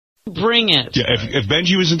Bring it. Yeah, if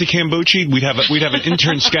Benji was into kombucha, we'd have an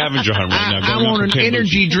intern scavenger hunt right now. I want an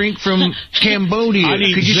energy drink from Cambodia.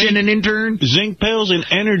 Could you send an intern? Zinc pills and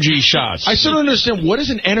energy shots. I still don't understand. What is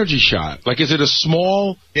an energy shot? Like, is it a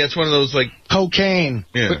small... Yeah, it's one of those, like... Cocaine.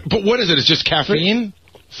 Yeah. But what is it? It's just caffeine?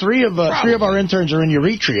 Three of our interns are in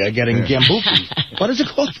Eritrea getting kombucha. What is it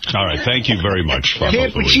called? All right, thank you very much.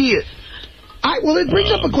 Kombucha. Well, it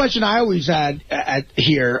brings up a question I always had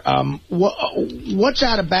here. What's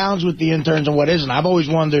out of bounds with the interns and what isn't? I've always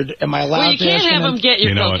wondered, am I allowed to ask them? You can't have them get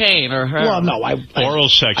your cocaine or her. Well, no. Oral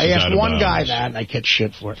sex I is asked out of one bounds. guy that, and I get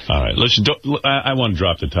shit for it. All right, listen, I want to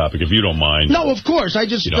drop the topic, if you don't mind. No, of course. I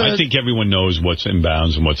just... I think everyone knows what's in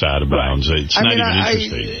bounds and what's out of bounds. Right. It's not even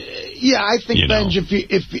interesting. I think, Benj,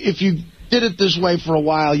 if you did it this way for a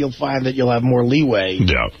while, you'll find that you'll have more leeway.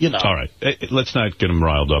 Yeah. All right. Let's not get them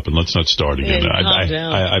riled up and let's not start again.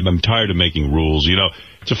 I'm tired of making rules.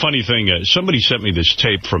 It's a funny thing. Somebody sent me this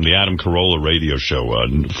tape from the Adam Carolla radio show. A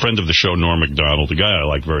friend of the show, Norm MacDonald, a guy I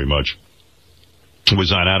like very much,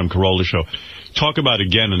 was on Adam Carolla's show. Talk about,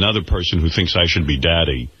 again, another person who thinks I should be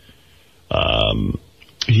daddy.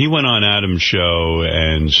 He went on Adam's show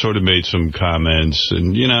and sort of made some comments.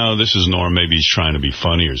 And, this is Norm. Maybe he's trying to be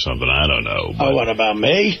funny or something. I don't know. Oh, what about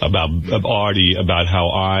me? About Artie, about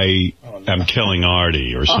how I am killing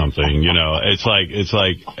Artie or something. It's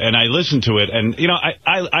like, and I listened to it. And,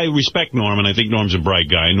 I respect Norm, and I think Norm's a bright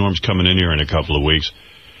guy. Norm's coming in here in a couple of weeks.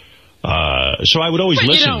 So I would always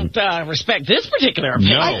listen. You don't respect this particular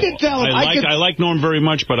opinion. No, I can tell him. I like Norm very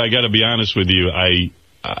much, but I got to be honest with you.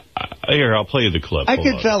 Here, I'll play you the clip. I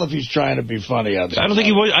can tell if he's trying to be funny. I don't think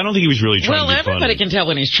he was really trying to be funny. Well, everybody can tell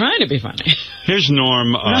when he's trying to be funny. Here's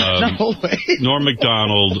Norm. No way. Norm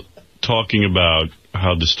MacDonald talking about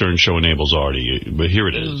how the Stern Show enables Artie. But here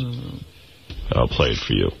it is. I'll play it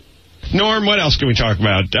for you. Norm, what else can we talk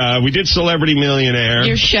about? We did Celebrity Millionaire.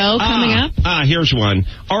 Your show coming up? Here's one.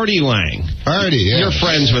 Artie Lange. Artie, yeah. You're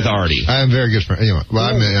friends with Artie. I'm very good friend. Yeah.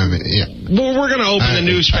 Well, we're going to open the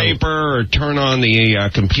newspaper or turn on the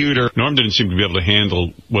computer. Norm didn't seem to be able to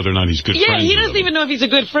handle whether or not he's good friends. Yeah, he doesn't even know if he's a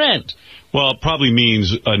good friend. Well, it probably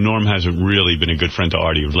means Norm hasn't really been a good friend to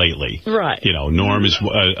Artie lately. Right. Norm is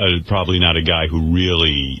probably not a guy who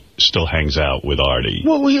really still hangs out with Artie.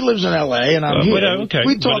 Well, he lives in L.A., and I'm here. Okay.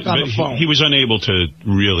 We talk on the phone. He was unable to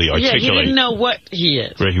really articulate. Yeah, he didn't know what he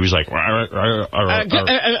is. Right, he was like...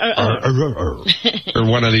 Or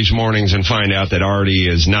one of these mornings and find out that Artie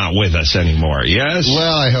is not with us anymore, yes?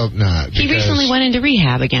 Well, I hope not. He recently went into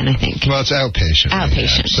rehab again, I think. Well, it's outpatient.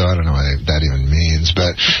 Outpatient. Rehab, so I don't know what that even means,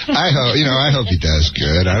 but I hope, I hope he does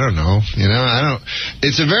good. I don't know.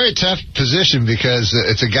 It's a very tough position because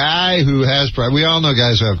it's a guy who has problems. We all know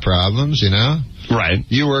guys who have problems, Right.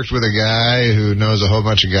 You worked with a guy who knows a whole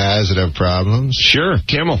bunch of guys that have problems. Sure,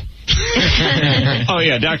 Kimmel. Oh,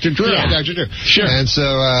 yeah, Dr. Drew. Yeah, Dr. Drew. Sure. And so,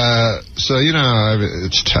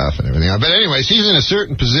 it's tough and everything. But anyways, he's in a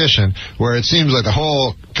certain position where it seems like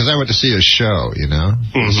because I went to see his show, his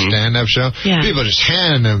stand-up show. Yeah. People just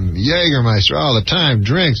hand him Jägermeister all the time,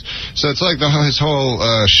 drinks. So it's like his whole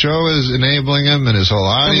show is enabling him and his whole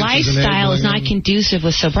audience The lifestyle is not conducive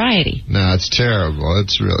with sobriety. No, it's terrible.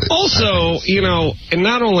 It's really... Also, and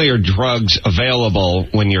not only are drugs available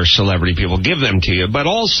when you're celebrity, people give them to you, but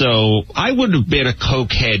also I would have been a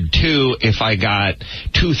cokehead, too, if I got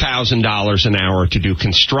 $2,000 an hour to do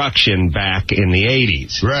construction back in the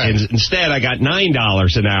 80s. Right. And instead, I got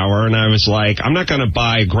 $9 an hour, and I was like, I'm not going to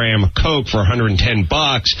buy a gram of coke for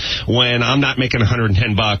 $110 when I'm not making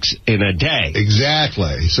 $110 in a day.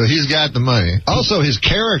 Exactly. So he's got the money. Also, his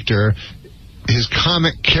comic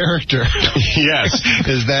character yes,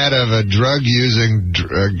 is that of a drug-using,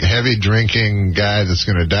 heavy-drinking guy that's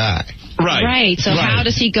going to die. Right. So how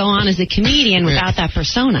does he go on as a comedian without that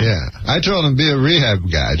persona? Yeah. I told him, be a rehab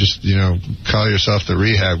guy. Just, call yourself the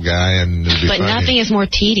rehab guy and it'll be funny. But nothing is more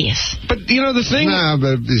tedious. But, the thing... No,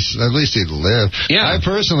 but at least he'd live. Yeah. I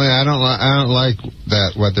personally, I don't like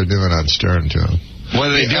what they're doing on Stern to him.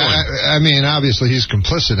 What are they doing? I mean, obviously he's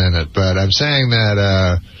complicit in it, but I'm saying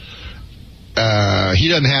that... he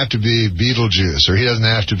doesn't have to be Beetlejuice, or he doesn't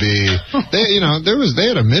have to be... They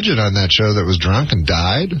had a midget on that show that was drunk and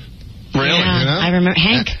died. Really? Yeah, I remember.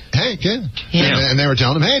 Hank, yeah. And they were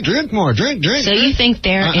telling him, hey, drink more, drink. So you think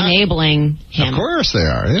they're enabling him? Of course they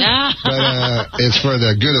are, yeah. But it's for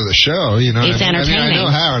the good of the show, It's entertaining. I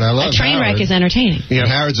know Howard. I love Howard. A train wreck is entertaining. Yeah.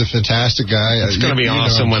 And Howard's a fantastic guy. It's going to be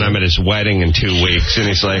awesome when I'm at his wedding in 2 weeks,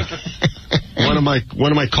 and he's like... One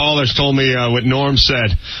of my callers told me what Norm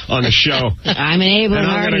said on the show. I'm enabling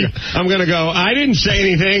Artie. I'm gonna go. I didn't say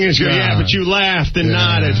anything. He's going, yeah, but you laughed and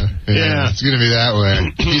nodded. Yeah, it's gonna be that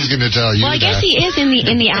way. He's gonna tell you. Well, I guess he is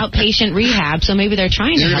in the outpatient rehab, so maybe they're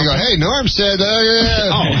trying to. You're gonna go. Hey, Norm said.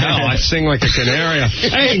 Oh hell, I sing like a canary.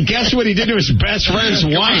 Hey, guess what he did to his best friend's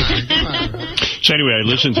wife? So anyway, I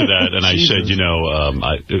listened to that and I said,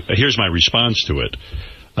 here's my response to it.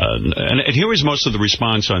 And here was most of the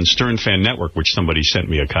response on Stern Fan Network, which somebody sent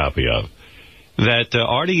me a copy of. That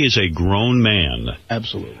Artie is a grown man.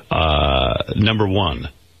 Absolutely. Number one.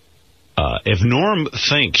 If Norm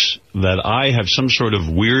thinks that I have some sort of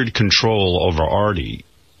weird control over Artie,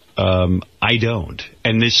 I don't.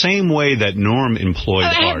 And the same way that Norm employed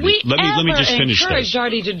Artie. Let me just finish this. Encouraged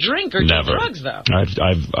Artie to drink or do drugs, though?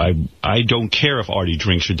 I don't care if Artie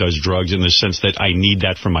drinks or does drugs in the sense that I need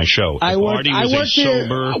that for my show. Artie was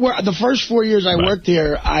sober. The first 4 years I worked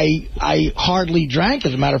here, I hardly drank.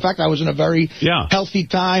 As a matter of fact, I was in a very healthy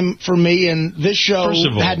time for me, and this show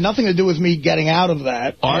had nothing to do with me getting out of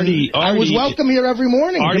that. Artie, I was welcome here every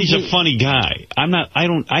morning. Artie's a funny guy.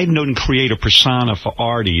 I don't create a persona for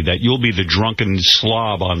Artie that you'll be the drunken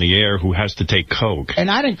slob on the air who has to take coke. And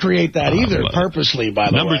I didn't create that either, purposely, by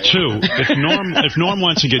the way. Number two, if Norm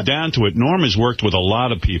wants to get down to it, Norm has worked with a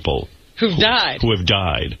lot of people who have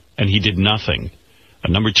died, and he did nothing.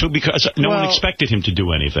 And number two, because no one expected him to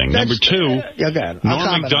do anything. Number two,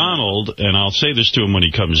 Norm MacDonald, and I'll say this to him when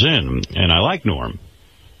he comes in, and I like Norm,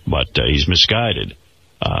 but he's misguided.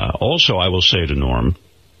 Also, I will say to Norm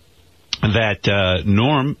that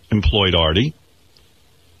Norm employed Artie.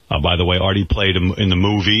 By the way, Artie played him in the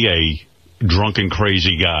movie a drunken,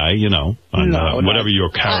 crazy guy, whatever your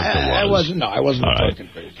character was. I wasn't drunken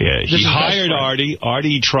crazy. Yeah, he hired Artie.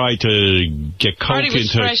 Artie tried to get coke Artie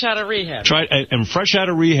was fresh out of rehab. And fresh out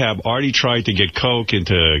of rehab, Artie tried to get coke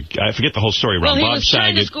into, I forget the whole story. Well, he was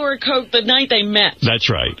trying to score coke the night they met. That's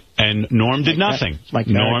right. And Norm did nothing.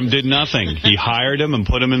 Norm did nothing. He hired him and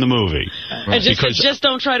put him in the movie. And just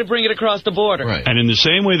don't try to bring it across the border. Right. And in the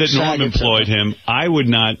same way that Norm employed him, I would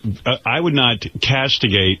not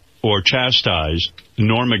castigate or chastise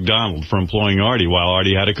Norm MacDonald for employing Artie while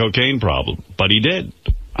Artie had a cocaine problem. But he did.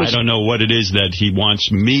 I don't know what it is that he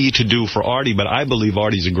wants me to do for Artie, but I believe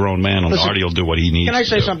Artie's a grown man, and Artie will do what he needs to do.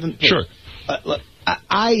 Can I say something? Sure. Look,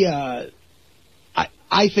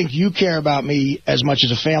 I think you care about me as much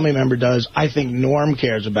as a family member does. I think Norm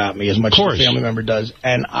cares about me as much as a family member does.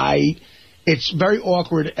 And it's very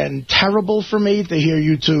awkward and terrible for me to hear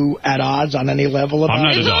you two at odds on any level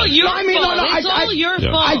about it. It's all your fault. It's all your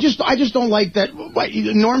fault. I just don't like that.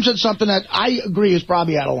 Norm said something that I agree is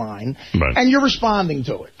probably out of line, and you're responding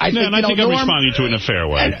to it. I think I'm responding to it in a fair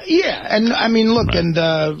way. And I mean, look, and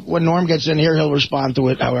when Norm gets in here, he'll respond to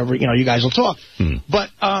it however, you guys will talk. But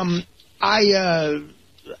I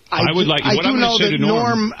would like. I do know that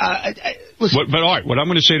Norm. But all right, what I'm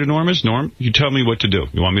going to say to Norm is, Norm, you tell me what to do.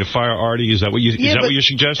 You want me to fire Artie? Is that what you're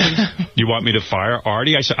suggesting? You want me to fire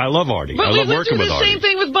Artie? I said I love Artie. But I love working with Artie. The same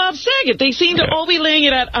thing with Bob Saget. They seem to all be laying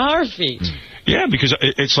it at our feet. Yeah, because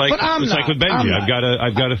it's like with Benji. I've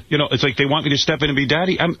got to. It's like they want me to step in and be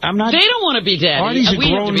daddy. I'm not. They don't want to be daddy. Artie's a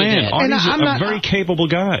grown man. Artie's a very capable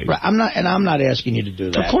guy. Right, I'm not asking you to do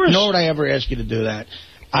that. Of course. Nor would I ever ask you to do that.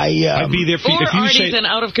 I'd be there for you. Or Artie's an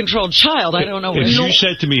out-of-control child. I don't know. If you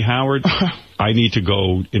said to me, Howard, I need to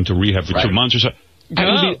go into rehab for 2 months or so,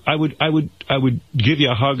 I would give you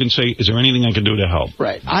a hug and say, is there anything I can do to help?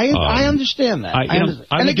 Right. I understand that.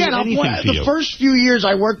 And again, the first few years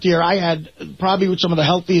I worked here, I had probably some of the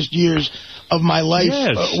healthiest years of my life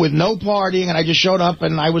with no partying, and I just showed up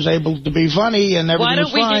and I was able to be funny and everything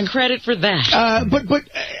was fine. Why don't we get credit for that? But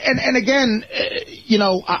again,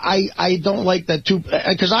 I don't like that too,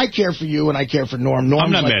 because I care for you and I care for Norm.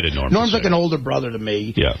 I'm not mad at Norm. Norm's like an older brother to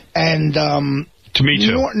me. Yeah. And to me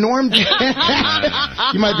too. Norm,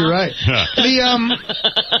 you might be right.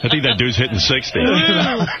 I think that dude's hitting 60.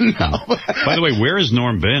 No. By the way, where has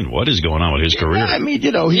Norm been? What is going on with his career? I mean,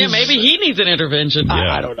 maybe he needs an intervention.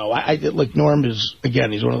 I don't know. Look, Norm is,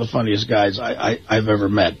 again, he's one of the funniest guys I've ever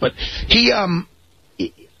met. But he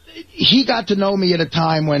got to know me at a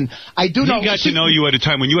time when I do know. He got to know you at a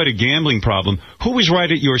time when you had a gambling problem. Who was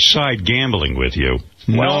right at your side gambling with you?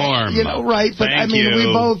 Norm. Right. But I mean, we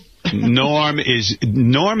both. Norm is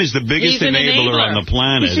the biggest enabler on the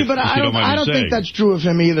planet. You see, but I don't think that's true of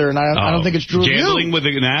him either, and I don't think it's true of you. Gambling with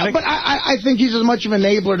an addict? But I think he's as much of an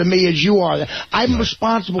enabler to me as you are. I'm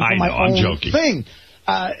responsible for my own thing.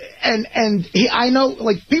 I know,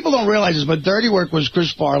 like, people don't realize this, but Dirty Work was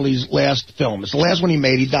Chris Farley's last film. It's the last one he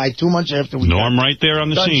made. He died 2 months after we Norm right there on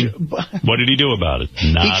the scene. What did he do about it?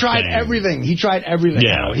 Nothing. He tried everything.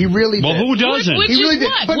 Yeah. He really did. Well, who doesn't? What did he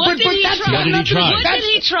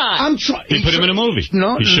try? He put him in a movie.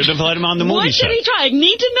 No. He shouldn't have let him on the movie set. What did he try? I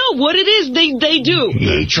need to know what it is they do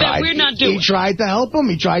that we're not doing. He tried to help him.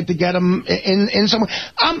 He tried to get him in some way.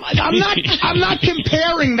 I'm not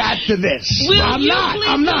comparing that to this. I'm not.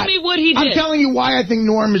 Tell me what he did. I'm telling you why I think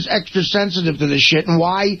Norm is extra sensitive to this shit and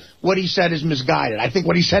why what he said is misguided. I think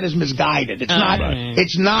what he said is misguided. It's not. Right.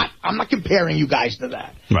 It's not. I'm not comparing you guys to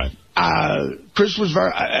that. Right. Chris was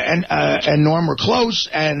very and Norm were close,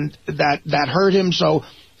 and that hurt him. So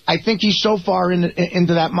I think he's so far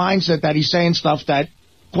into that mindset that he's saying stuff that,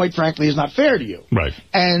 quite frankly, is not fair to you. Right.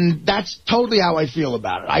 And that's totally how I feel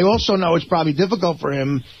about it. I also know it's probably difficult for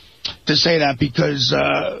him to say that because,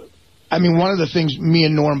 I mean, one of the things me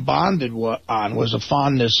and Norm bonded on was a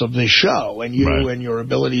fondness of this show and you and your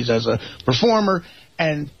abilities as a performer.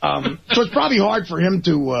 And so it's probably hard for him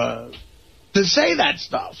to say that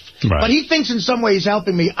stuff. Right. But he thinks in some way he's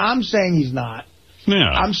helping me. I'm saying he's not. Yeah.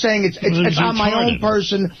 I'm saying it's on my own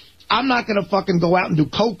person. I'm not going to fucking go out and do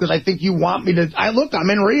coke because I think you want me to. I'm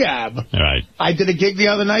in rehab. Right. I did a gig the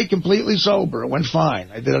other night completely sober. It went fine.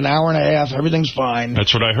 I did an hour and a half. Everything's fine.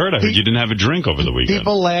 That's what I heard. I heard you didn't have a drink over the weekend.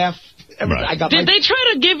 People laugh. Right. Did they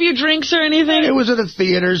try to give you drinks or anything? It was at a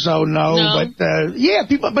theater, so no. But, yeah,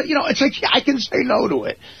 people. But, you know, it's like I can say no to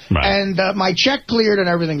it. Right. And my check cleared and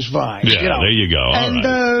everything's fine. Yeah, there you go. And,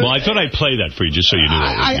 right. Well, I thought I'd play that for you just so you knew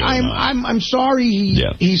what was going on. I'm sorry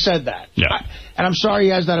he said that. Yeah. And I'm sorry he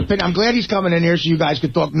has that opinion. I'm glad he's coming in here so you guys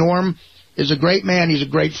could talk. Norm is a great man. He's a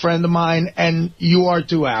great friend of mine. And you are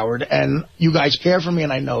too, Howard. And you guys care for me,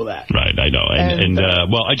 and I know that. Right, I know. And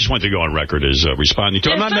well, I just want to go on record as responding to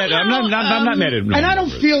him. I'm not mad at him. And I don't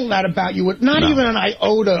feel that about you. Not even an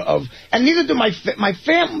iota of... And neither do my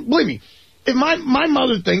family. Believe me. If my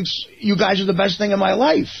mother thinks you guys are the best thing in my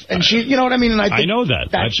life, and she, you know what I mean? And I know that.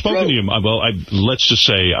 I've spoken to you. Well, let's just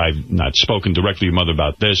say I've not spoken directly to your mother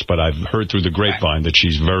about this, but I've heard through the grapevine that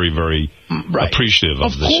she's very, very appreciative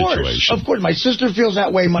of the situation. Of course. My sister feels that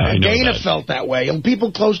way. Dana felt that way. And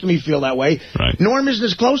people close to me feel that way. Right. Norm isn't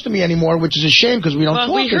as close to me anymore, which is a shame because we don't talk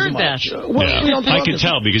as much. I can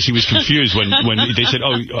tell because he was confused when they said,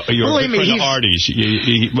 oh, you're a good friend of Artie's.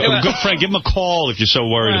 A good friend. Give him a call if you're so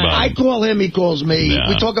worried about him. I call him. He calls me. Yeah.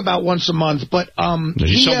 We talk about once a month, but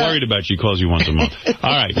he's so worried about you. He calls you once a month. All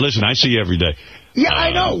right, listen, I see you every day. Yeah,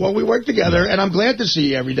 I know. Well, we work together, and I'm glad to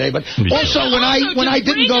see you every day. But also, when I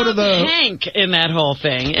didn't go to the Hank in that whole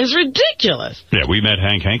thing is ridiculous. Yeah, we met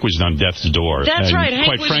Hank. Hank was on death's door. That's right.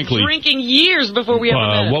 Hank was drinking years before we ever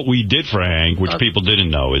met him. What we did for Hank, which people didn't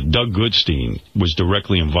know, is Doug Goodstein was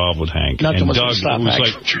directly involved with Hank. And Doug was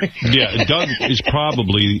Doug is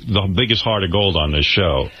probably the biggest heart of gold on this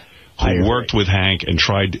show. Who worked with Hank and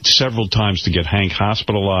tried several times to get Hank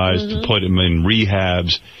hospitalized, to put him in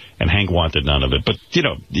rehabs, and Hank wanted none of it. But, you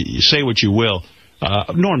know, say what you will,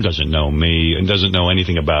 Norm doesn't know me and doesn't know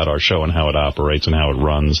anything about our show and how it operates and how it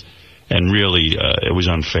runs. And really, it was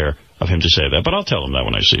unfair of him to say that. But I'll tell him that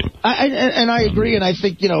when I see him. I agree, and I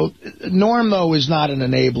think, you know, Norm, though, is not an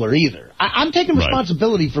enabler either. I'm taking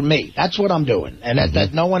responsibility for me. That's what I'm doing. And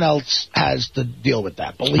that no one else has to deal with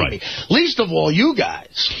that, believe me. Least of all, you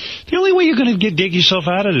guys. The only way you're going to dig yourself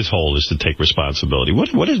out of this hole is to take responsibility.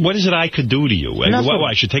 What is it I could do to you? What,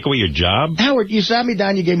 I should take away your job? Howard, you sat me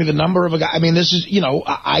down, you gave me the number of a guy. I mean, this is, you know,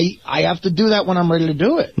 I have to do that when I'm ready to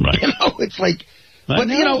do it. Right. You know, it's like... But,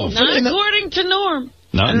 you know, not according to Norm.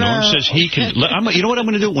 No, Norm says he can... you know what I'm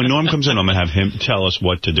going to do? When Norm comes in, I'm going to have him tell us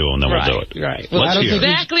what to do, and then we'll do it. Right. Well, that's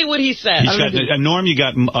exactly what he said. Norm, you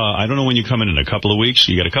got... I don't know when you come in a couple of weeks.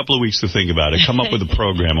 You got a couple of weeks to think about it. Come up with a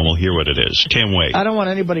program, and we'll hear what it is. Can't wait. I don't want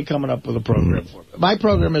anybody coming up with a program for me. My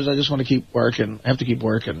program is I just want to keep working. I have to keep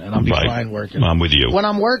working, and I'll be fine working. I'm with you. When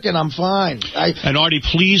I'm working, I'm fine. And Artie,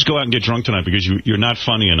 please go out and get drunk tonight, because you're not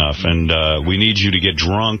funny enough, and we need you to get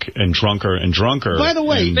drunk and drunker and drunker. By the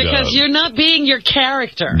way... because you're not being your character.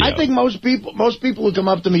 Yeah. I think most people who come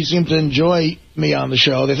up to me seem to enjoy me on the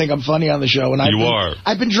show. They think I'm funny on the show. And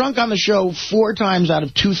I've been drunk on the show 4 times out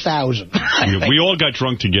of 2,000. We all got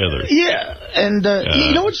drunk together. Yeah. And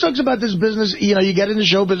you know what sucks about this business? You know, you get into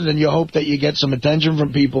show business and you hope that you get some attention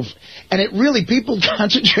from people. And people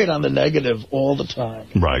concentrate on the negative all the time.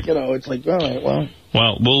 Right. You know, it's like, all right, well.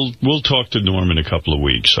 Well, we'll talk to Norm in a couple of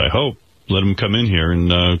weeks, I hope. Let him come in here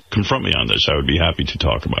and confront me on this. I would be happy to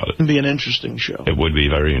talk about it. It'd be an interesting show. It would be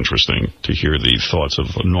very interesting to hear the thoughts of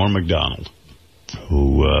Norm MacDonald.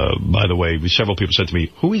 who, by the way, several people said to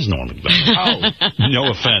me, who is Norm MacDonald?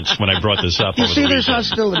 No offense when I brought this up. You see, there's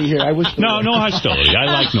hostility here. I wish. No hostility. I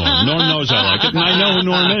like Norm. Norm knows I like it, and I know who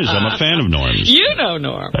Norm is. I'm a fan of Norm's. You know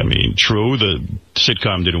Norm. I mean, true, the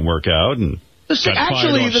sitcom didn't work out, and got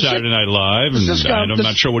fired off Saturday Night Live, and I'm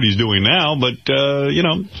not sure what he's doing now, but, you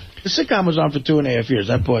know. The sitcom was on for 2.5 years.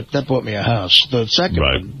 That bought me a house. The second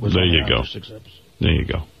one was there on you go. 6 episodes. There you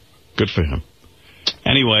go. Good for him.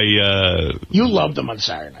 Anyway, you loved him on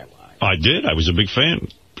Saturday Night Live. I did. I was a big fan,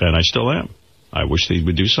 and I still am. I wish they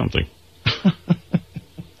would do something.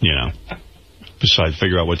 You know. Besides,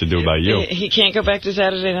 figure out what to do about you. He can't go back to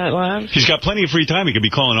Saturday Night Live? He's got plenty of free time. He could be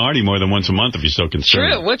calling Artie more than once a month if he's so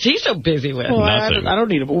concerned. True. What's he so busy with? Well, Nothing. I don't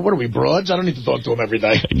need him. What are we, broads? I don't need to talk to him every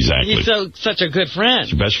day. Exactly. He's such a good friend.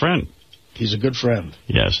 He's your best friend. He's a good friend.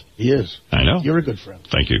 Yes. He is. I know. You're a good friend.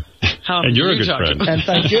 Thank you. And you're a good friend. And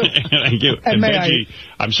thank you. Thank you. And Benji,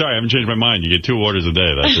 I'm sorry, I haven't changed my mind. You get 2 orders a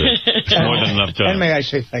day. That's it. It's more than enough time. And may I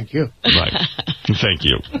say thank you. Right. Thank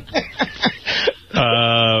you.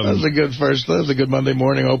 That was a good Monday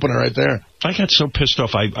morning opener right there. I got so pissed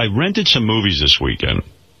off. I rented some movies this weekend.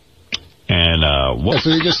 And, so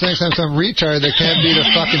he just thinks I'm some retard that can't beat a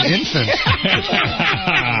fucking infant.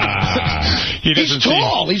 He's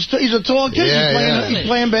tall. He's a tall kid. He's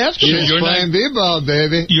playing basketball. He's playing b-ball,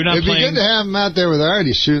 baby. It'd be good to have him out there with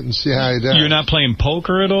Artie shoot and see how he does. You're not playing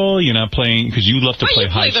poker at all? You're not playing, because you love to play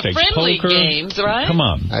high-stakes poker. You play the friendly games, right? Come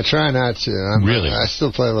on. I try not to. Really? I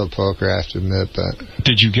still play a little poker, I have to admit, but...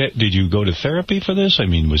 Did you go to therapy for this? I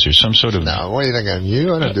mean, was there some sort of... No, what do you think, I'm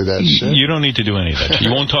you? I don't do that shit. You don't need to do any of that.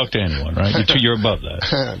 You won't talk to anyone, right? You're above that.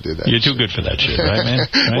 I don't do that. You're too good for that shit, right, man?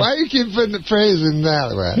 Right? Why do you keep putting the praise in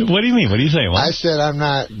that way? What do you mean? What do you say? What? I said I'm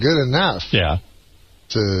not good enough. Yeah.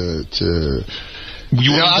 I'll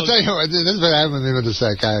tell you what, this is what happened with me with the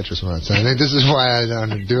psychiatrist once. I think this is why I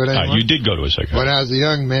don't do it anymore. You did go to a psychiatrist. When I was a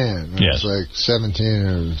young man, I was like 17,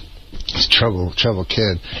 or a trouble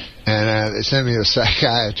kid, and they sent me to a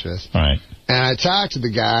psychiatrist. Right. And I talked to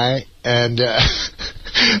the guy, and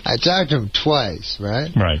I talked to him twice,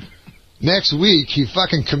 right? Right. Next week, he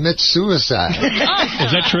fucking commits suicide.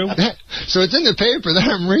 Is that true? So it's in the paper that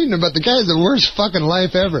I'm reading about. The guy's the worst fucking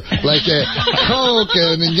life ever. Like coke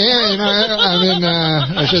and again,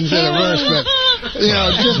 I shouldn't say the worst, but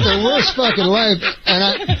just the worst fucking life. And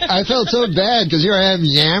I felt so bad because here I am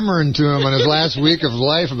yammering to him on his last week of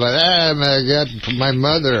life about, my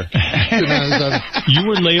mother. You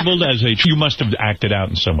were labeled as you must have acted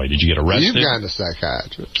out in some way. Did you get arrested? You've gone to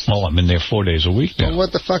psychiatrist. Oh, I'm in there 4 days a week now. Well,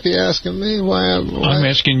 what the fuck are you asking me? Why? I'm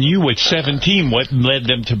asking you at 17, what led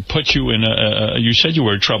them to put you in you said you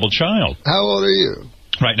were a troubled child. How old are you?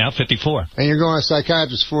 Right now, 54. And you're going to a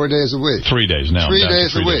psychiatrist 4 days a week? 3 days now. 3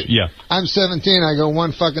 days a week? Yeah. I'm 17. I go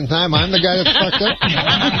one fucking time. I'm the guy that's fucked up?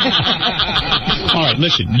 All right,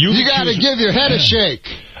 listen. You got to give your head a shake.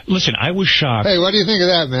 Listen, I was shocked. Hey, what do you think of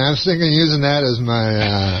that, man? I was thinking of using that as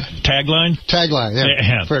my... Tagline? Tagline,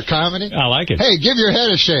 yeah. For comedy? I like it. Hey, give your head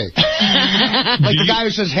a shake. Like the guy who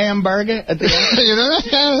says hamburger at the end? You know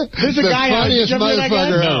that? There's a guy... funniest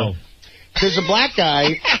motherfucker ever. There's a black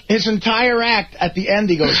guy. His entire act, at the end,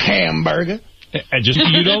 he goes, hamburger.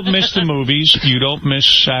 You don't miss the movies. You don't miss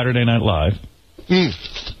Saturday Night Live.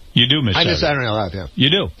 You do miss Saturday. I miss Saturday Night Live, yeah. You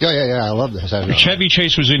do? Yeah. I love the Saturday Night Live. Chevy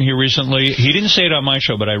Chase was in here recently. He didn't say it on my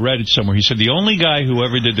show, but I read it somewhere. He said the only guy who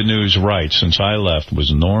ever did the news right since I left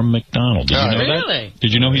was Norm MacDonald. Did you know that?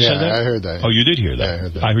 Did you know he said that? I heard that. Oh, you did hear that? Yeah, I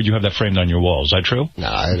heard that. I heard you have that framed on your wall. Is that true?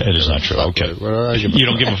 No, it is not true. Okay. You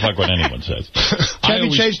don't give a fuck what anyone says.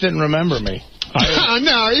 Chevy Chase didn't remember me.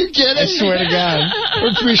 No, are you kidding? I swear to God.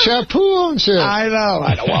 Which we shampoo and shit. I know.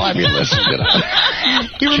 Well, I mean, listen,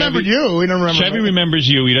 he remembered you. He didn't remember Chevy remembers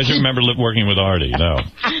you. He doesn't remember working with Artie, no.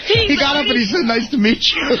 He got up and he said, nice to meet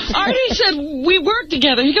you. Artie said, we worked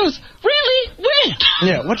together. He goes, really? When?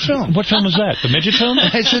 Yeah, what film? What film was that? The midget film?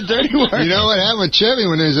 I said, Dirty Work. You know what happened with Chevy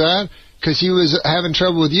when he was on? Because he was having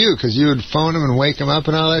trouble with you, because you would phone him and wake him up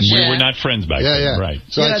and all that shit. We were not friends back then. Yeah. Right.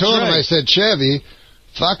 So I told him, I said, Chevy,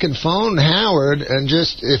 fucking phone Howard, and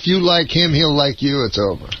just, if you like him, he'll like you, it's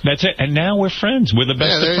over. That's it. And now we're friends. We're the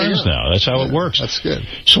best of friends now. That's how it works. That's good.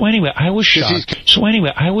 So anyway, I was shocked. Because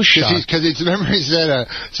remember he said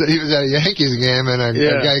he was at a Yankees game, and a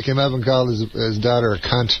guy came up and called his daughter a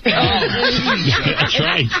cunt. That's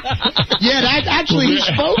right. Yeah, actually, he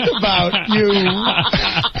spoke about you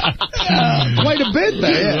quite a bit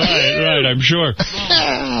there. Right, I'm sure.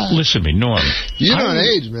 Listen to me, Norm. You don't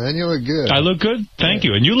age, man. You look good. I look good? Thank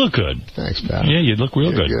you. And you look good. Thanks, pal. Yeah, you look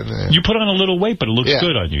real good. Man. You put on a little weight, but it looks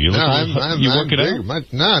good on you. You work it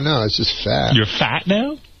out? No, it's just fat. You're fat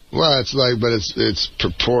now? Well, it's like, but it's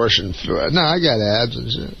proportioned. No, I got abs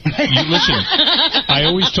and shit. Listen, I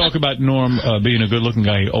always talk about Norm being a good-looking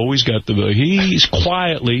guy. He always got he's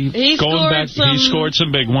quietly going back. He scored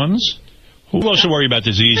some big ones. Who else to worry about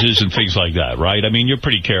diseases and things like that, right? I mean, you're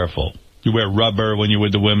pretty careful. You wear rubber when you're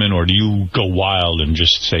with the women, or do you go wild and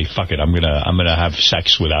just say, fuck it, I'm gonna have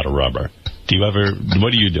sex without a rubber? Do you ever,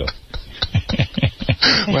 what do you do?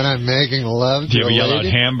 When I'm making love to do you ever yell out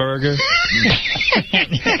hamburger?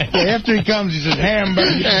 After he comes, he says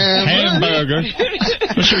hamburger. Hamburger.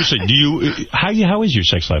 No, seriously, how is your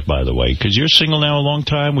sex life, by the way? Because you're single now a long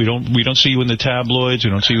time. We don't see you in the tabloids.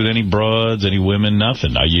 We don't see you with any broads, any women,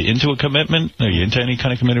 nothing. Are you into a commitment? Are you into any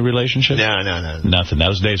kind of committed relationship? No. Nothing.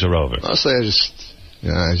 Those days are over. Mostly I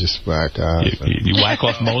just whack off. You whack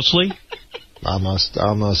off mostly? Almost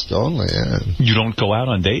only, yeah. You don't go out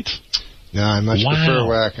on dates? No, I much prefer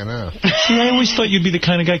whacking off. See, I always thought you'd be the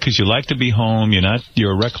kind of guy, because you like to be home,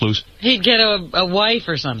 you're a recluse. He'd get a wife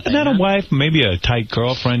or something. Not a wife, maybe a tight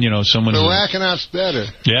girlfriend, someone But whacking off's better.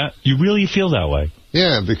 Yeah? You really feel that way?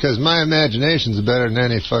 Yeah, because my imagination's better than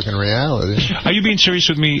any fucking reality. Are you being serious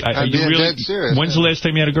with me? I'm being dead serious. When's the last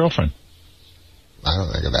time you had a girlfriend? I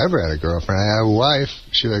don't think I've ever had a girlfriend. I have a wife.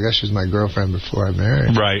 I guess she was my girlfriend before I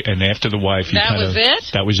married. Right, and after the wife, That was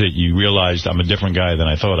it? That was it. You realized I'm a different guy than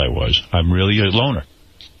I thought I was. I'm really a loner.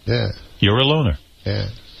 Yeah. You're a loner. Yeah.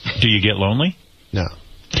 Do you get lonely? No.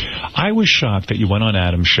 I was shocked that you went on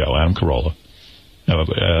Adam's show, Adam Carolla,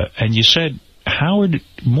 and you said, Howard,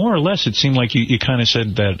 more or less, it seemed like you kind of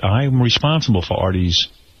said that I'm responsible for Artie's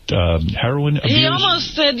heroin abuse. He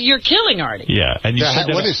almost said you're killing Artie. Yeah. And you said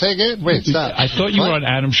what did he say again? Wait, stop. I thought you were on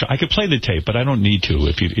Adam's show. I could play the tape, but I don't need to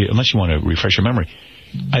unless you want to refresh your memory.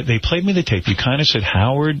 They played me the tape. You kind of said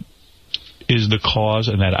Howard is the cause,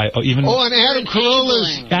 and that on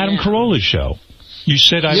Adam Carolla's show. You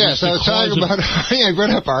said I was talking about Artie. I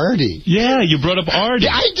brought up Artie. Yeah, you brought up Artie.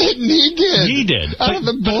 I didn't. He did. He did. Out of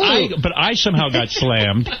the blue. But I somehow got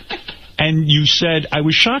slammed, and you said, I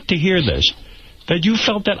was shocked to hear this, that you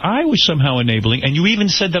felt that I was somehow enabling, and you even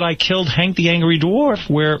said that I killed Hank the Angry Dwarf,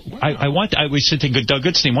 where I was said to Doug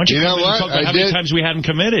Goodstein, why don't you come in and talk about how many times we had him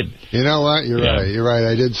committed? You know what? You're right. You're right.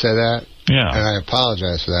 I did say that. Yeah. And I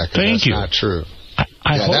apologize for that, because that's not true.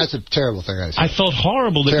 That's a terrible thing I said. I felt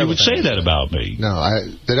horrible that you would say that about me. No,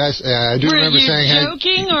 I do remember saying Hank. Were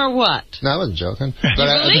you joking or what? No, I wasn't joking.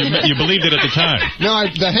 But you believed it at the time. No,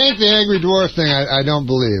 the Hank the Angry Dwarf thing, I don't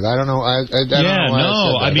believe. I don't know. I don't know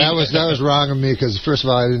why I said that. That was wrong of me, because first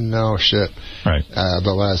of all, I didn't know shit. Right.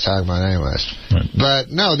 About what I was talking about anyways. Right.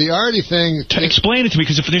 But no, the Artie thing. Explain it to me,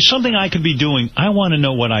 because if there's something I could be doing, I want to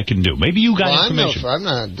know what I can do. Maybe you got information. I'm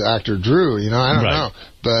not Dr. Drew, I don't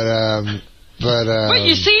know. But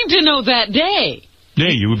you seem to know that day.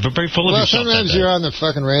 Yeah, you were very full of yourself. Well, sometimes you're on the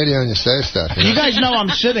fucking radio and you say stuff. You guys know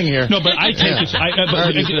I'm sitting here. No, but I take this.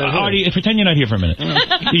 Artie, pretend you're not here for a minute.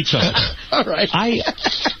 Eat something. All right. I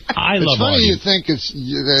love Artie. It's funny you think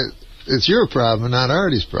it's your problem, not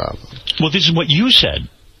Artie's problem. Well, this is what you said.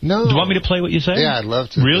 No. Do you want me to play what you said? Yeah, I'd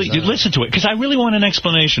love to. Really? Listen to it, because I really want an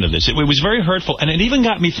explanation of this. It was very hurtful, and it even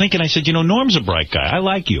got me thinking. I said, Norm's a bright guy. I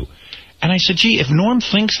like you. And I said, gee, if Norm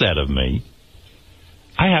thinks that of me,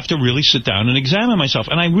 I have to really sit down and examine myself.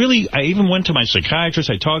 And I even went to my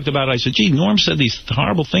psychiatrist. I talked about it. I said, gee, Norm said these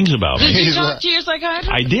horrible things about me. Did you talk to your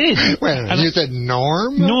psychiatrist? I did. Wait a minute, you said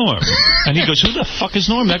Norm? Norm. And he goes, who the fuck is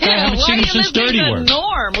Norm? That guy, I haven't seen him since Dirty Work.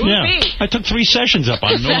 Norm? I took 3 sessions up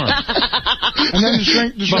on Norm. And then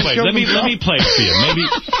let me play it for you. Maybe.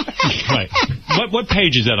 Right. What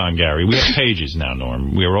page is that on, Gary? We have pages now,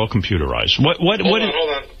 Norm. We are all computerized. Hold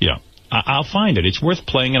on. Yeah. I'll find it. It's worth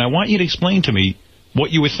playing, and I want you to explain to me what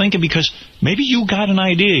you were thinking, because maybe you got an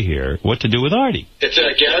idea here what to do with Artie. It's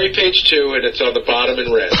Gary page 2, and it's on the bottom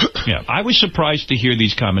in red. Yeah, I was surprised to hear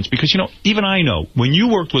these comments, because, even I know, when you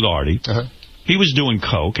worked with Artie, he was doing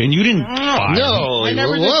coke, and you didn't fire him. No, I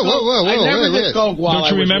never did coke. Don't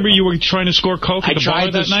you remember you were trying to score coke at the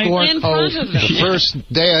bar that night? In front of them. The first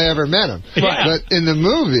day I ever met him. Yeah. But in the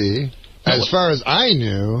movie, as far as I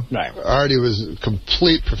knew, Artie was a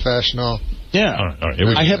complete professional. Yeah, all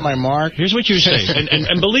right, I hit my mark. Here's what you say,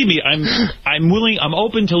 and believe me, I'm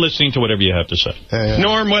open to listening to whatever you have to say.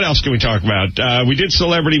 Norm, what else can we talk about? We did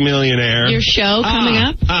Celebrity Millionaire. Your show coming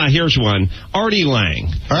up? Here's one. Artie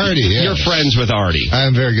Lange. Artie, yeah. You're friends with Artie.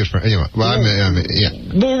 I'm very good friend. Anyway,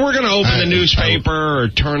 Well, we're going to open the newspaper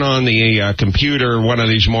or turn on the computer one of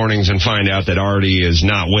these mornings and find out that Artie is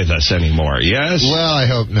not with us anymore. Yes? Well,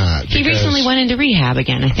 I hope not. He recently went into rehab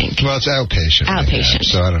again, I think. Well, it's outpatient. Outpatient.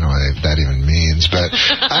 So I don't know what that even means, but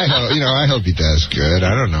I hope he does good.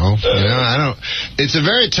 I don't know. It's a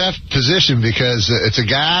very tough position because it's a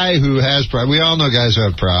guy who has problems. We all know guys who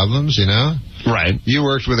have problems, you know? Right. You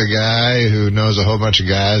worked with a guy who knows a whole bunch of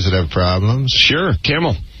guys that have problems. Sure,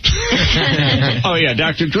 Kimmel. Oh, yeah,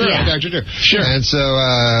 Dr. Drew. Yeah. Dr. Drew. Sure. And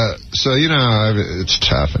so, you know, it's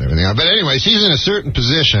tough and everything. But anyways, he's in a certain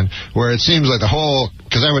position where it seems like the whole,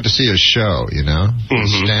 because I went to see his show, you know, his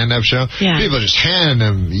stand-up show. Yeah. People just handing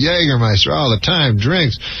him Jägermeister all the time,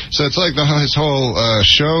 drinks. So it's like his whole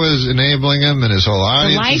show is enabling him and his whole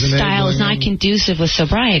audience The lifestyle is not conducive with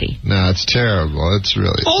sobriety. No, it's terrible. It's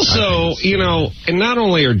really... Also, you know, and not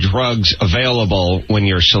only are drugs available when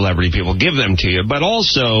you're celebrity, people give them to you, but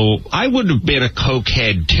also I would have been a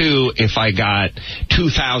cokehead, too, if I got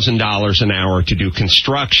 $2,000 an hour to do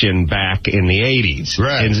construction back in the 80s.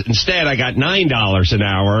 Right. And instead, I got $9 an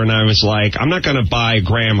hour, and I was like, I'm not going to buy a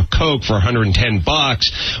gram of coke for $110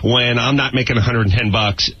 when I'm not making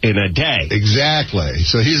 $110 in a day. Exactly.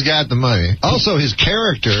 So he's got the money. Also, his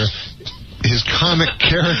character... His comic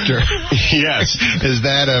character, yes, is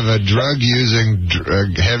that of a drug-using,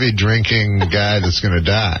 heavy-drinking guy that's going to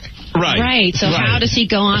die. Right. So how does he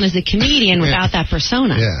go on as a comedian without that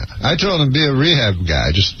persona? Yeah. I told him, be a rehab guy.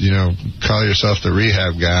 Just, you know, call yourself the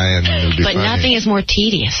rehab guy and it'll be funny. Nothing is more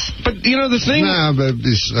tedious. But, you know, the thing... No, but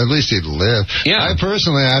at least he'd live. Yeah. I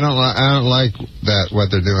personally, I don't like that, what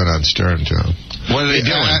they're doing on Stern to him. What are they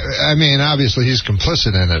doing? I mean, obviously he's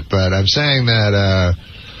complicit in it, but I'm saying that...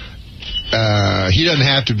 he doesn't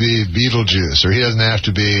have to be Beetlejuice, or he doesn't have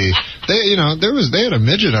to be... They had a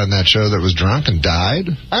midget on that show that was drunk and died.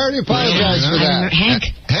 I already apologized for that. Hank,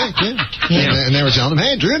 yeah. And they were telling him,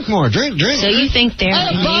 hey, drink more, drink. So you think they're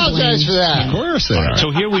I apologize for that. Of course they are.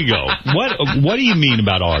 So here we go. What do you mean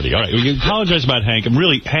about Artie? All right, you apologize about Hank. And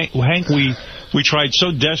really, Hank, we tried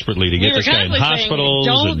so desperately to get this guy in hospitals.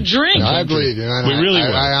 Don't drink. No, I believe you. We really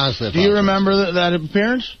were. I honestly apologize. Do you remember that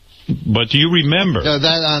appearance? But do you remember? No,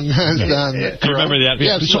 that on... Do you remember that?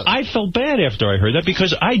 Yeah, so I felt bad after I heard that,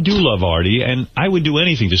 because I do love Artie, and I would do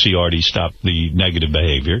anything to see Artie stop the negative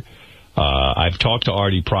behavior. I've talked to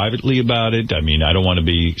Artie privately about it. I mean, I don't want to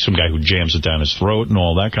be some guy who jams it down his throat and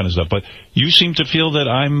all that kind of stuff, but you seem to feel that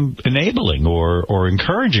I'm enabling or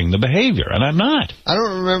encouraging the behavior, and I'm not. I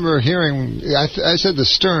don't remember hearing... I said the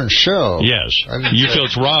Stern show. Yes. You feel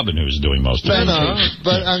it's Robin who's doing most of it. No,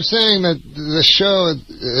 but I'm saying that the show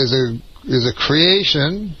is a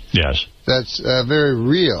creation. Yes. That's very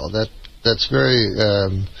real. That's very...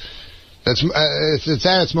 it's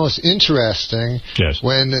at its most interesting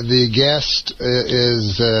when the guest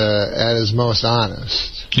is at his most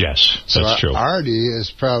honest. Yes, that's true. Artie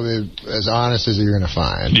is probably as honest as you're going to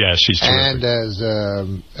find. Yes, he's terrific.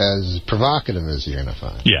 And as provocative as you're going to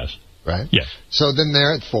find. Yes. Right? Yes. So then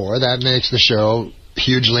therefore, that makes the show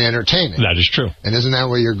hugely entertaining. That is true. And isn't that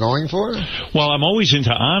what you're going for? Well, I'm always into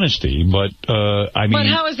honesty, but I mean... But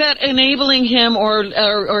how is that enabling him or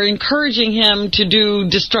encouraging him to do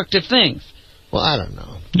destructive things? Well, I don't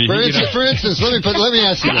know. For instance, let me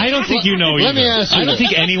ask you. I don't think you know either. Let me ask you. I don't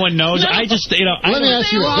think anyone knows. No. I just, Let me ask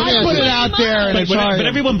you. I put it out there, and but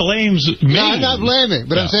everyone blames me. No, I'm not blaming,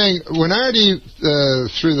 but I'm saying when Artie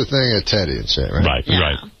threw the thing at Teddy and shit, right?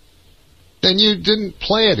 Right. Then you didn't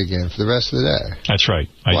play it again for the rest of the day. That's right.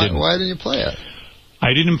 I didn't. Why didn't you play it?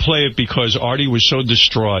 I didn't play it because Artie was so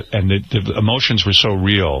distraught and the emotions were so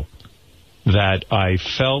real that I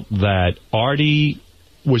felt that Artie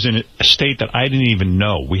was in a state that I didn't even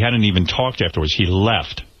know. We hadn't even talked afterwards. He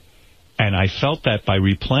left. And I felt that by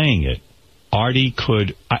replaying it, Artie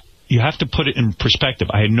could... You have to put it in perspective.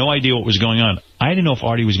 I had no idea what was going on. I didn't know if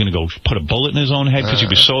Artie was going to go put a bullet in his own head because he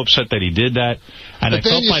was so upset that he did that. And I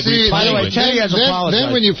felt like replaying it.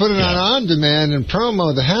 Then when you put it on demand and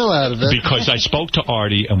promo the hell out of it. Because I spoke to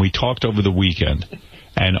Artie and we talked over the weekend.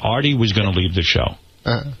 And Artie was going to leave the show.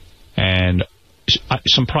 And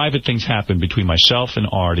some private things happened between myself and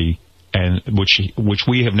Artie, and which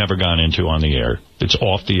we have never gone into on the air. It's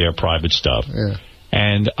off the air private stuff. Yeah.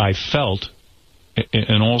 And I felt...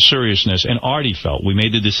 in all seriousness, and Artie felt, we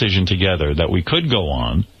made the decision together that we could go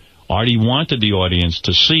on. Artie wanted the audience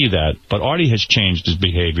to see that, but Artie has changed his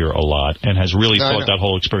behavior a lot and has really thought that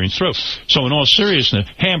whole experience through. So in all seriousness,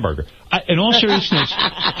 hamburger. In all seriousness,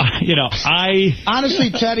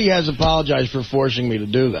 Honestly, Teddy has apologized for forcing me to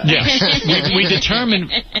do that. Yes. we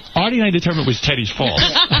determined, Artie and I determined it was Teddy's fault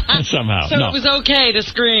somehow. So it was okay to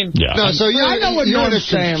scream. Yeah. No, so you're in a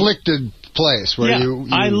conflicted place where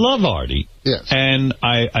I love Artie. Yes. And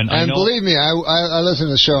I know, believe me, I listen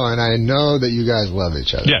to the show and I know that you guys love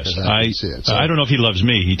each other. Yes. I don't know if he loves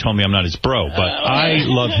me. He told me I'm not his bro, but I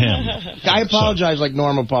love him. I apologize like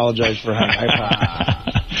Norm apologized for him.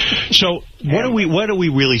 So what are we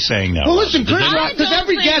really saying now? Well, listen, Chris Rock, because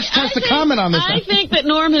every guest has to comment on this. I think that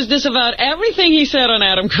Norm has disavowed everything he said on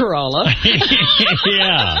Adam Carolla.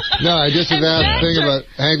 Yeah. No, I disavowed the thing about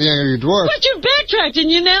Hank the Angry Dwarf. But you backtracked and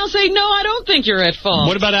you now say, no, I don't think you're at fault.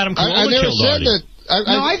 What about Adam Carolla? I never said that.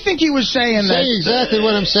 I think he was saying that. Exactly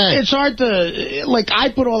what I'm saying. It's hard to, like, I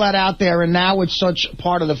put all that out there, and now it's such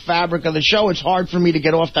part of the fabric of the show. It's hard for me to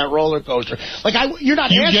get off that roller coaster. Like, you're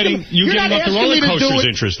not asking me to do it.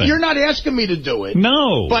 Interesting. You're not asking me to do it.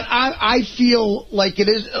 No. But I feel like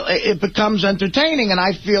it becomes entertaining, and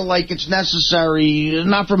I feel like it's necessary,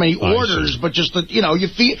 not from any orders, but just that,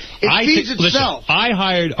 it feeds itself. Listen, I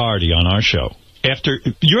hired Artie on our show.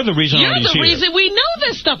 You're the reason Artie's here. You're the reason we know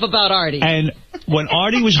this stuff about Artie. And when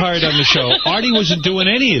Artie was hired on the show, Artie wasn't doing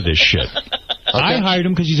any of this shit. Okay. I hired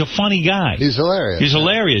him because he's a funny guy. He's hilarious. He's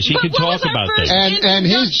hilarious. He can talk about things. And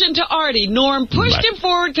introduction to Artie, Norm pushed him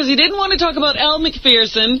forward because he didn't want to talk about Elle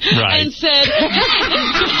McPherson and said,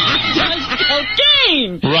 does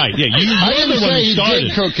cocaine. Right, yeah. I didn't say he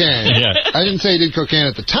did cocaine. Yeah. I didn't say he did cocaine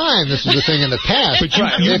at the time. This was the thing in the past. But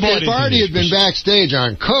if Artie had been backstage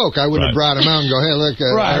on coke, I would have brought him out and go, hey, look,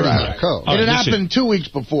 Artie's on coke. It had happened 2 weeks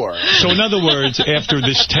before. So in other words, after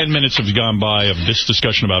this 10 minutes have gone by of this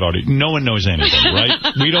discussion about Artie, no one knows anything, right?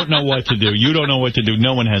 We don't know what to do. You don't know what to do.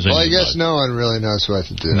 No one has anything. Well, I guess no one really knows what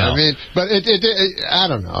to do. No. I mean, but I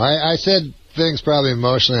don't know. I said things probably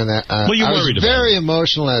emotionally on that. Well, you worried about it. I was very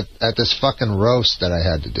emotional at this fucking roast that I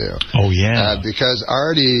had to do. Oh, yeah. Because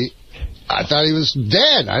Artie, I thought he was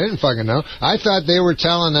dead. I didn't fucking know. I thought they were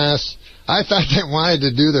telling us, I thought they wanted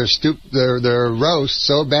to do their roast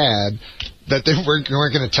so bad that they weren't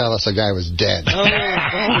going to tell us a guy was dead.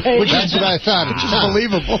 That's what I thought. It's just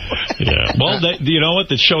believable. Yeah. Well, you know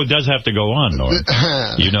what? The show does have to go on, Norm.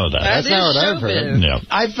 You know that. That's not what I've heard. Yeah.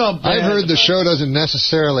 I felt bad. I've heard the show doesn't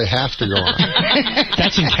necessarily have to go on.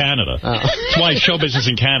 That's in Canada. Oh. That's why show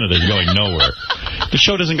business in Canada is going nowhere. The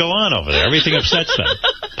show doesn't go on over there. Everything upsets them.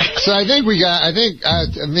 So I think me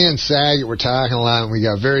and Saget were talking a lot, and we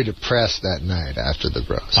got very depressed that night after the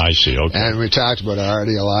roast. I see, okay. And we talked about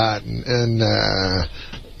Artie a lot, and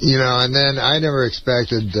and then I never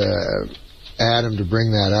expected Adam to bring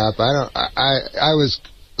that up.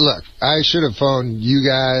 I should have phoned you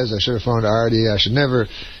guys. I should have phoned Artie.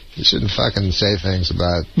 You shouldn't fucking say things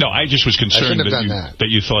about... No, I just was concerned that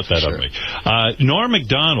you thought that of me. Norm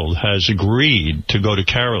MacDonald has agreed to go to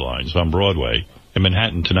Caroline's on Broadway in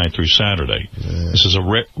Manhattan tonight through Saturday. Yeah. This is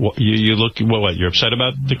you're upset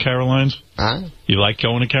about the Carolines? Huh? You like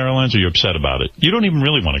going to Caroline's, or you're upset about it? You don't even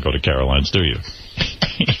really want to go to Caroline's, do you?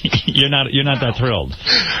 You're not that thrilled.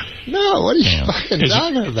 No, what are you fucking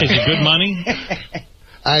talking about? Is it good money?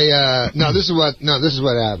 This is what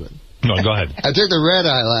happened. No, go ahead. I took the red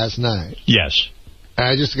eye last night. Yes.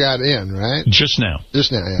 I just got in, right? Just now.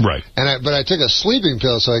 Just now, yeah. Right. But I took a sleeping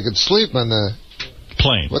pill so I could sleep on the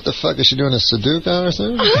plane. What the fuck? Is she doing a Sudoku or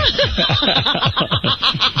something?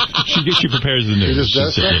 She prepares the news. She just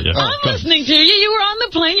does that? Yeah. I'm listening to you. You were on the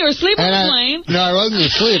plane. You were asleep on the plane. No, I wasn't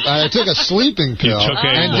asleep. I took a sleeping pill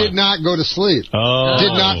and did not go to sleep. Oh.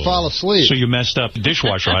 Did not fall asleep. So you messed up. The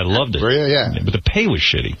dishwasher, I loved it. Yeah. But the pay was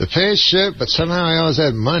shitty. The pay is shit, but somehow I always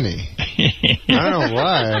had money. I don't know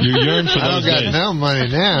why. You yearn for those days. I don't got no money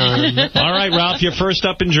now. All right, Ralph, you're first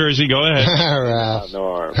up in Jersey. Go ahead. Ralph.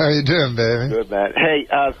 Norm. How you doing, baby? Good, man. Hey,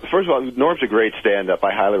 first of all, Norm's a great stand-up.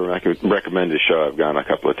 I highly recommend his show. I've gone a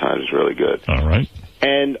couple of times. It's really good. All right.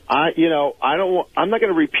 And I'm not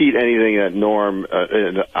going to repeat anything that Norm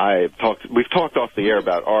and we've talked off the air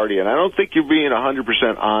about Artie, and I don't think you're being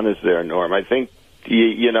 100% honest there, Norm. I think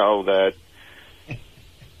that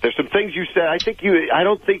there's some things you said. I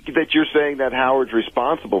don't think that you're saying that Howard's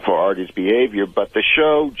responsible for Artie's behavior, but the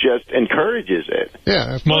show just encourages it.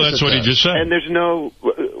 Yeah, well, that's what he just said. And there's no,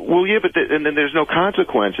 and then there's no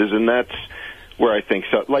consequences, and that's where I think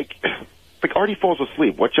so. Like Artie falls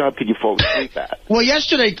asleep. What job could you fall asleep at?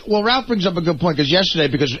 Well, Ralph brings up a good point, because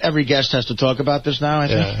every guest has to talk about this now, I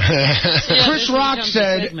think. Chris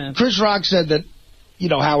Rock said that,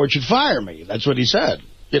 Howard should fire me. That's what he said.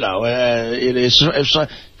 It is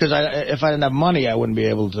because if I didn't have money, I wouldn't be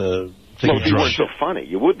able to. Well, if you weren't so funny,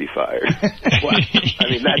 you would be fired. Well, I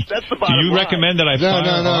mean, that's the bottom line. Do you recommend that I fire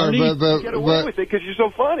Artie? But get away with it because you're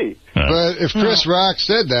so funny. But if Chris Rock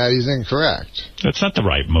said that, he's incorrect. That's not the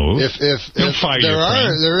right move. If fire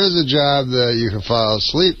there is a job that you can fall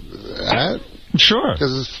asleep at. Sure.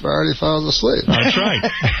 Because Artie falls asleep. That's right.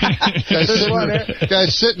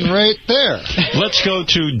 Guy's sitting right there. Let's go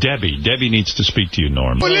to Debbie. Debbie needs to speak to you,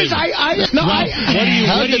 Norm. Well, Howard.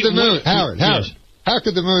 How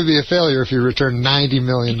could the movie be a failure if you returned $90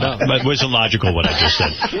 million? That wasn't logical what I just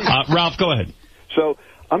said. Ralph, go ahead. So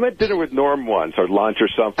I'm at dinner with Norm once, or lunch or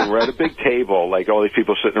something. We're at a big table, like all these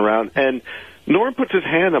people sitting around, and Norm puts his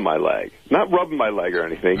hand on my leg, not rubbing my leg or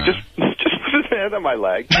anything, just puts his hand on my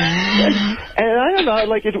leg. And I don't know,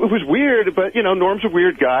 like, it was weird, but, you know, Norm's a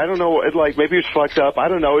weird guy. I don't know, like, maybe he was fucked up. I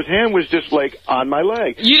don't know. His hand was just, like, on my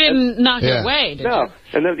leg. You didn't knock it away, did you?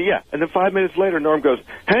 And then 5 minutes later, Norm goes,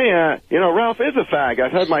 hey, you know, Ralph is a fag.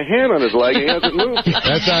 I've had my hand on his leg, and he hasn't moved.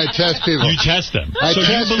 That's how I test people. You test them. So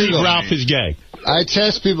you believe Ralph is gay? I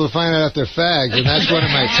test people to find out if they're fags, and that's one of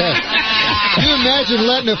my tests. Can you imagine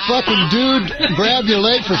letting a fucking dude grab your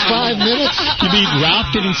leg for 5 minutes? You mean Ralph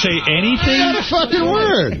didn't say anything? Not a fucking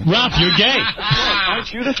word. Ralph, you're gay. Aren't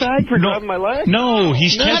you the fag for grabbing my leg? No,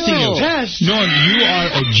 he's testing you. Norm, you are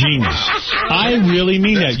a genius. I really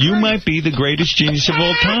mean that. You might be the greatest genius of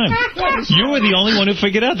all time. You were the only one who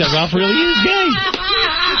figured out that Ralph really is gay.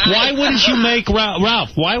 Why wouldn't you make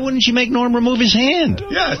Ralph? Why wouldn't you make Norm remove his hand?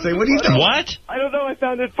 Yeah, say, what are you doing? What? I don't know. I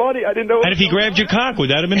found it funny. I didn't know. And if he grabbed your cock, would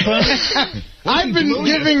that have been fun? I've been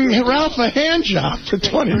giving Ralph a hand job for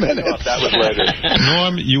 20 minutes. That was later.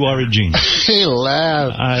 Norm, you are a genius. He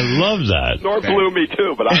laughed. I love that. Norm blew me,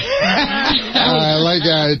 too, but I like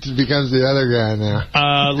how it becomes the other guy now.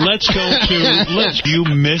 Let's go to... Do you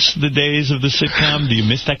miss the days of the sitcom? Do you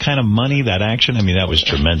miss that kind of money, that action? I mean, that was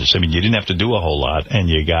tremendous. I mean, you didn't have to do a whole lot, and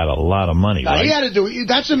you got a lot of money, right? You got to do...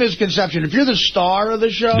 That's a misconception. If you're the star of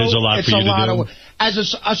the show, there's a lot for you to do. As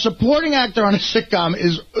a supporting actor on a sitcom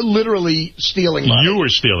is literally stealing money. You were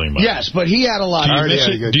stealing money. Yes, but he had a lot.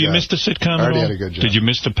 Do you miss the sitcom at all? Had a good job. Did you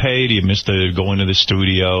miss the pay? Do you miss the going to the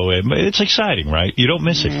studio? It's exciting, right? You don't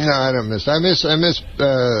miss it. No, I don't miss it. I miss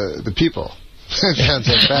the people. It sounds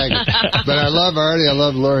like faggot. But I love Artie, I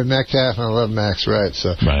love Laurie Metcalf, and I love Max Wright.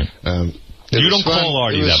 So, right. You don't call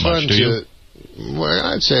Artie that much, do you? Well,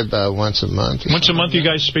 I'd say about once a month. Once a month you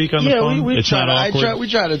guys speak on the phone? We it's not awkward? We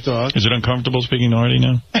try to talk. Is it uncomfortable speaking to Artie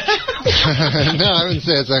now? No, I wouldn't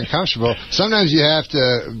say it's uncomfortable. Sometimes you have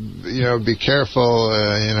to, be careful,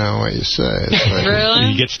 what you say. Like,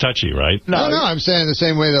 really? He gets touchy, right? No, I'm saying the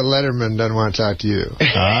same way that Letterman doesn't want to talk to you. Oh,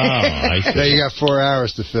 I see. You got 4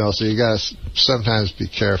 hours to fill, so you got to sometimes be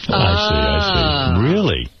careful. I see.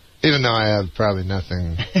 Really? Even though I have probably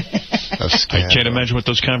nothing of scandal. I can't imagine what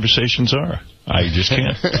those conversations are. I just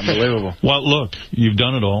can't. Unbelievable. Well, look, you've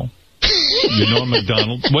done it all. You know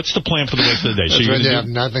MacDonald. What's the plan for the rest of the day? So you have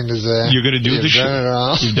nothing to say. You're going to do the show.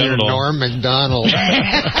 You've done it all. Norm MacDonald.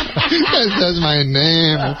 That's my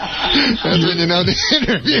name. That's when you know the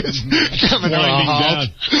interview's coming to a halt.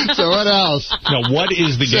 So what else? Now, what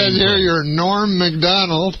is the game plan? It says here you're Norm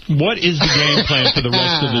MacDonald. What is the game plan for the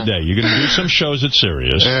rest of the day? You're going to do some shows at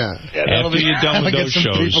Sirius. Yeah. After you're done with those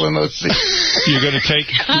shows, you're going to take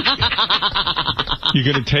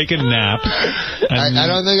a nap. I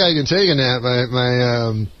don't think I can take a nap.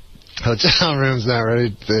 My hotel room's not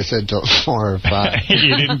ready. They said till 4 or 5.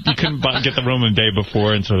 You couldn't get the room the day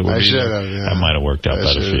before, and so it would I should have. Yeah. That might have worked out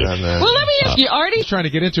better for you. Well, let me ask you, Artie. Trying to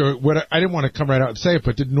get into it. I didn't want to come right out and say it,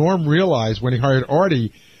 but did Norm realize when he hired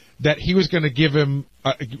Artie that he was going to get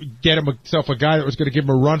himself a guy that was going to give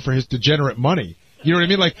him a run for his degenerate money? You know what I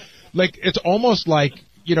mean? Like it's almost like,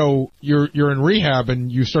 you're in rehab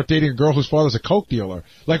and you start dating a girl whose father's a coke dealer.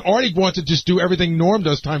 Like, Artie wants to just do everything Norm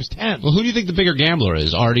does times 10. Well, who do you think the bigger gambler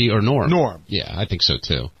is, Artie or Norm? Norm. Yeah, I think so,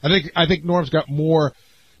 too. I think Norm's got more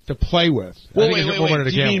to play with. Well, wait.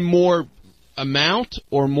 Do you mean more amount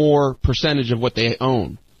or more percentage of what they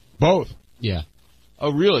own? Both. Yeah.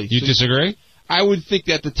 Oh, really? You disagree? I would think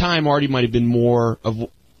that at the time, Artie might have been more of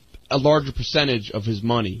a larger percentage of his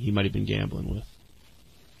money he might have been gambling with.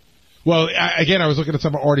 Well, again, I was looking at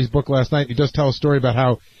some of Artie's book last night. He does tell a story about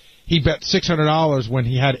how he bet $600 when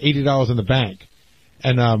he had $80 in the bank.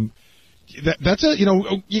 And that's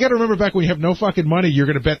you got to remember back when you have no fucking money, you're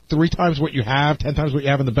going to bet 3 times what you have, 10 times what you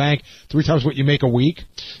have in the bank, 3 times what you make a week.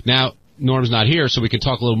 Now, Norm's not here, so we can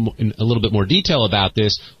talk in a little bit more detail about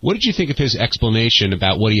this. What did you think of his explanation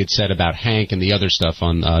about what he had said about Hank and the other stuff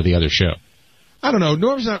on the other show? I don't know.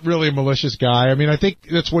 Norm's not really a malicious guy. I mean, I think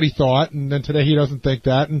that's what he thought, and then today he doesn't think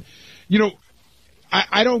that. And,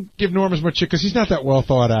 I don't give Norm as much shit because he's not that well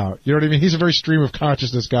thought out. You know what I mean? He's a very stream of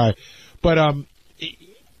consciousness guy. But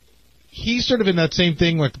he's sort of in that same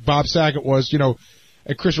thing like Bob Saget was,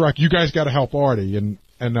 at Chris Rock, you guys got to help Artie. And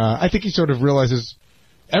I think he sort of realizes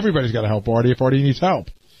everybody's got to help Artie if Artie needs help.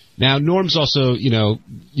 Now, Norm's also, you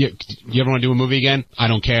ever want to do a movie again? I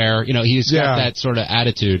don't care. He's got that sort of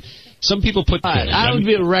attitude. Some people put... I would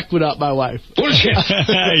be a wreck without my wife. You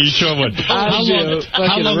sure would. How long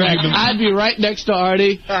have you been... I'd be right next to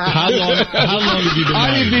Artie. How long have you been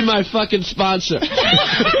married? Artie'd be my fucking sponsor.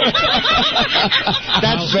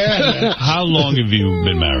 That's fair. How long have you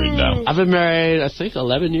been married now? I've been married, I think,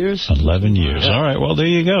 11 years. 11 years. All right, well, there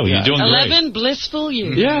you go. You're doing 11 blissful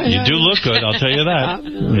years. Yeah. You do look good, I'll tell you that.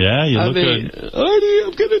 You look good. Artie,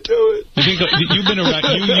 I'm going to do it. You've been around,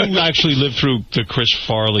 you actually lived through the Chris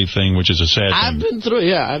Farley thing, which is a sad thing. I've been through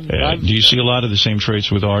it, do you see a lot of the same traits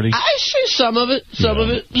with Artie? I see some of it.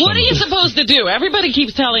 What are you supposed to do? Everybody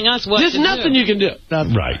keeps telling us what There's nothing you can do.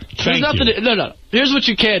 Right. There's nothing. No. Here's what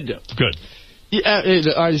you can do. Good.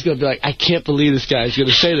 Artie's going to be like, I can't believe this guy's going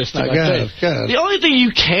to say this to my face. The only thing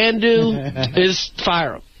you can do is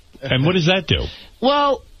fire him. And what does that do?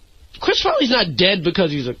 Well, Chris Farley's not dead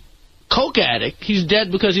because he's a coke addict. He's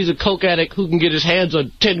dead because he's a coke addict who can get his hands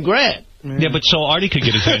on 10 grand. Yeah, but so Artie could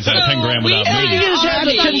get his hands on 10 grand without me. He could get his hands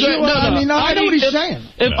on 10 grand. I know what he's saying.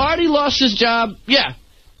 If Artie lost his job,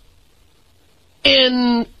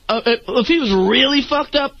 and if he was really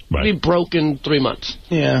fucked up, he'd be broke in 3 months.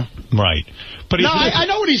 Yeah. Right. But I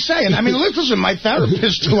know what he's saying. I mean, listen, my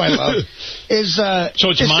therapist, who I love, is so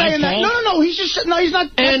it's my saying fault? that. No, he's just no, he's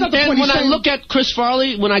not. And when I look at Chris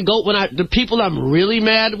Farley, the people I'm really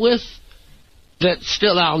mad with, that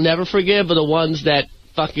still I'll never forgive, are the ones that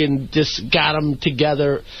fucking just got him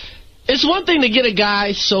together. It's one thing to get a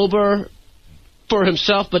guy sober for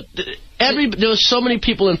himself, but there was so many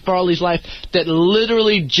people in Farley's life that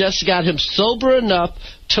literally just got him sober enough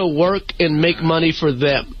to work and make money for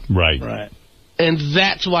them. Right. And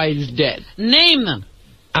that's why he's dead. Name them.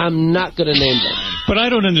 I'm not going to name them. But I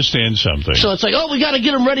don't understand something. So it's like, we got to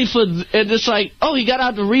get him ready for... And it's like, he got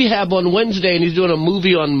out of rehab on Wednesday and he's doing a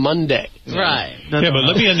movie on Monday. Right. Yeah, but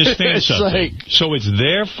let me understand something. So it's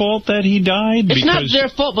their fault that he died? It's not their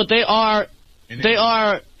fault, but they are...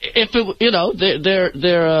 If it,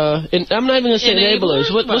 they're I'm not even going to say enablers.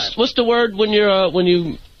 What's the word when your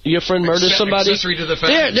friend murders somebody? Accessory to the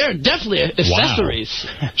fact. They're definitely accessories.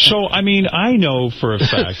 Wow. So, I mean, I know for a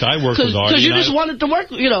fact, I work with Artie. Because you just wanted to work,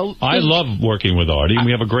 I love working with Artie, and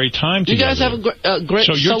we have a great time together. You guys have a great...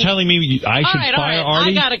 So you're telling me I should fire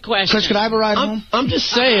Artie? I got a question. Chris, could I have a ride home? I'm just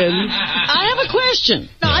saying... I have a question.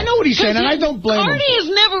 No, I know what he's saying, and I don't blame him. Artie has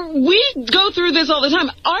never... We go through this all the time.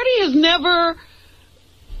 Artie has never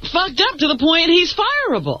fucked up to the point he's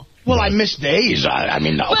fireable. Well, I miss days. I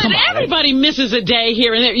mean, no, but come on. Everybody misses a day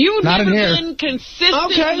here and there. You've Not never in here. been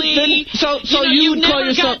consistently... Okay, so you would call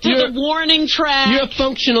yourself... You're the warning track. You're a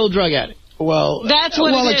functional drug addict. Well, that's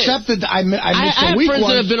what it is. Except that I missed a week. I have friends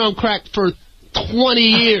that have been on crack for 20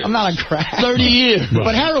 years. I'm not on crack. 30 years. Right.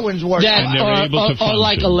 But heroin's worse. That are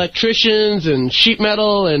like electricians and sheet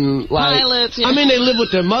metal and like... Pilots. Yeah. I mean, they live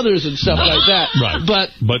with their mothers and stuff like that. Right.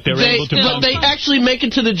 But they're able to... But they actually make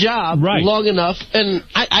it to the job long enough. And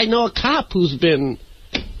I know a cop who's been,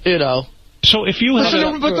 So if you have...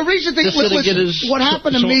 But the reason thing... Listen, what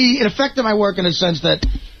happened to me, it affected my work in a sense that...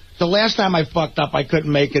 The last time I fucked up, I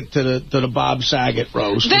couldn't make it to the Bob Saget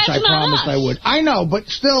roast, which I promised I would. I know, but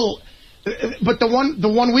still... But the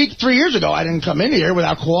one week 3 years ago, I didn't come in here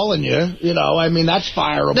without calling you. I mean, that's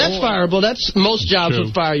fireable. That's fireable. Most jobs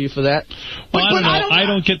would fire you for that. Well, I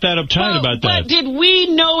don't get that uptight about that. But did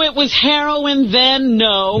we know it was heroin then?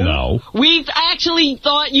 No. No. We actually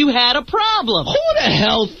thought you had a problem. Who the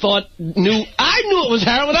hell knew? I knew it was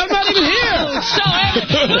heroin. I'm not even here.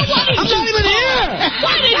 I'm not even here.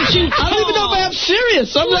 Why didn't you call? I don't even know if I'm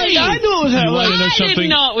serious. I knew it was heroin. I didn't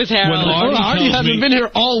know it was heroin. Artie hasn't been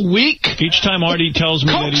here all week. Each time Artie tells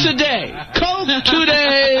me Cokes that a day. Coke 2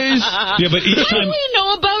 days. Yeah, but each time... How do we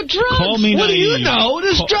know about drugs? Call me what naive. What do you know?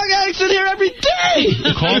 There's drug addicts in here every day.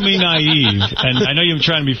 Call me naive. And I know you're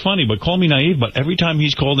trying to be funny, but call me naive. But every time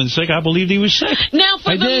he's called in sick, I believed he was sick. Now,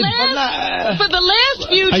 for the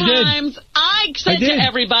last few times, I said to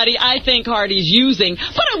everybody, I think Artie's using,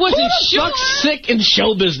 but I wasn't sure. Who the fuck's sick in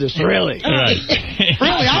show business, really? Right.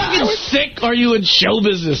 Really? How sick are you in show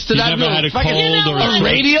business? You never had a cold or a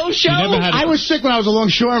radio show? I was sick when I was a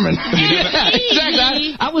longshoreman.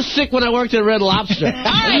 Exactly. I was sick when I worked at Red Lobster. All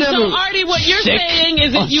right, so Artie, what you're saying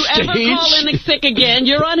is if you ever call in sick again,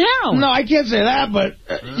 you're on heroin. No, I can't say that, but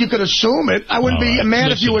you could assume it. I wouldn't be mad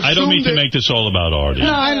if you assumed it. I don't mean to make this all about Artie. No,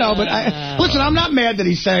 I know, but listen, I'm not mad that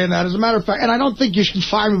he's saying that. As a matter of fact, and I don't think you should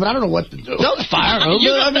fire me, but I don't know what to do. Don't fire him. You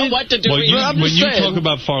don't know what to do. Well, when you talk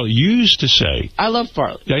about Farley, you used to say... I love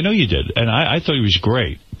Farley. I know you did, and I thought he was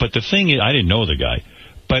great. But the thing is, I didn't know the guy.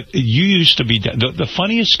 But you used to be... The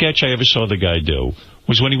funniest sketch I ever saw the guy do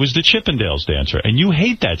was when he was the Chippendales dancer. And you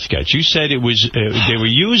hate that sketch. You said it was they were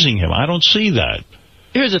using him. I don't see that.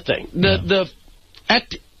 Here's the thing.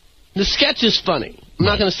 The sketch is funny. I'm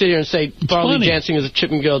not going to sit here and say Farley dancing as a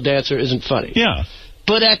Chippendale dancer isn't funny. Yeah.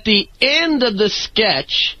 But at the end of the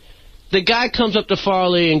sketch, the guy comes up to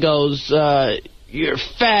Farley and goes, you're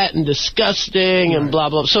fat and disgusting and blah,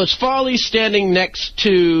 blah. So it's Farley standing next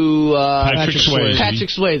to Patrick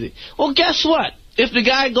Swayze. Well, guess what? If the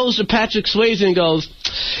guy goes to Patrick Swayze and goes,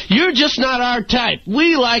 you're just not our type.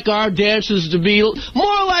 We like our dancers to be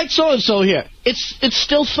more like so-and-so here. It's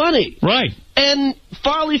still funny. Right. And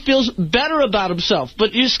Farley feels better about himself.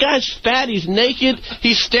 But this guy's fat, he's naked,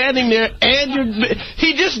 he's standing there, and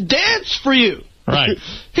he just danced for you. Right.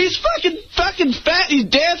 He's fucking fat. He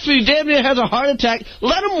danced for you. Damn near has a heart attack.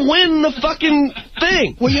 Let him win the fucking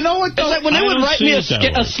thing. Well, you know what, though? It's like when they would write me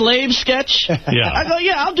a slave sketch, I go,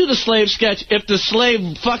 yeah, I'll do the slave sketch if the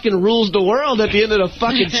slave fucking rules the world at the end of the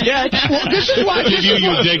fucking sketch. Well, this is why... Give you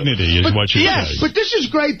your dignity is what you're saying. But this is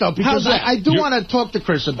great, though, because I do want to talk to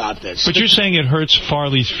Chris about this. But you're saying it hurts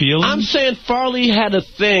Farley's feelings? I'm saying Farley had a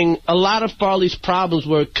thing. A lot of Farley's problems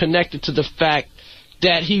were connected to the fact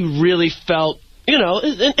that he really felt... You know,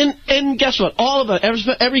 and guess what? All of us,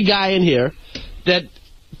 every guy in here that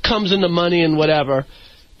comes into money and whatever,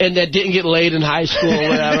 and that didn't get laid in high school or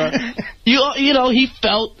whatever, you know, he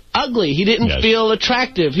felt ugly. He didn't feel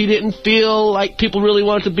attractive. He didn't feel like people really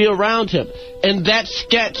wanted to be around him. And that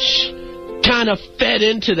sketch kind of fed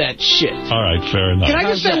into that shit. All right, fair enough. Can I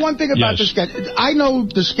just say one thing about the sketch? I know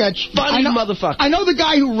the sketch. Funny motherfucker. I know the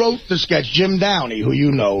guy who wrote the sketch, Jim Downey, who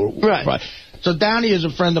you know. Right. So Downey is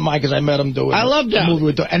a friend of mine because I met him doing I love Downey. movie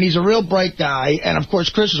with and he's a real bright guy. And, of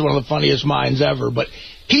course, Chris is one of the funniest minds ever. But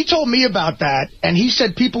he told me about that, and he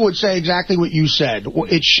said people would say exactly what you said.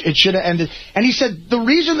 It should have ended. And he said the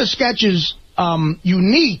reason the sketch is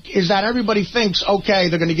unique is that everybody thinks, okay,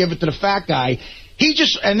 they're going to give it to the fat guy. He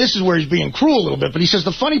just, and this is where he's being cruel a little bit, but he says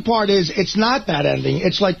the funny part is it's not that ending.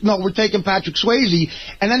 It's like, no, we're taking Patrick Swayze,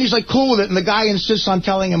 and then he's like cool with it, and the guy insists on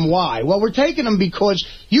telling him why. Well, we're taking him because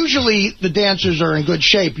usually the dancers are in good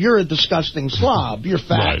shape. You're a disgusting slob. You're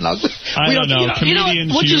fat. Right. I don't know.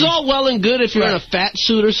 Comedians which is all well and good if you're in a fat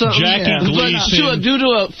suit or something. Jackie Gleason. But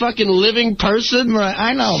to a fucking living person, right?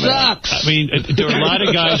 I know, sucks. I mean, there are a lot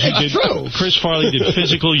of guys who did. Chris Farley did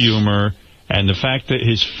physical humor. And the fact that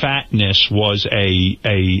his fatness was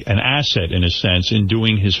an asset, in a sense, in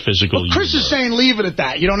doing his physical humor. Chris is saying leave it at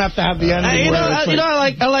that. You don't have to have the ending.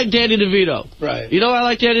 I like Danny DeVito. Right. You know I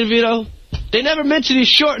like Danny DeVito? They never mention he's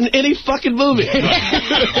short in any fucking movie.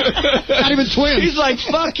 Not even twins. He's like,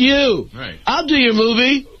 fuck you. Right. I'll do your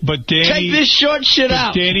movie. But Danny... Take this short shit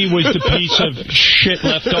out. Danny was the piece of shit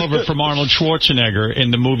left over from Arnold Schwarzenegger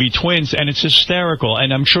in the movie Twins, and it's hysterical.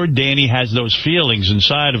 And I'm sure Danny has those feelings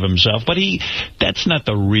inside of himself, but that's not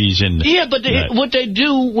the reason. Yeah, but what they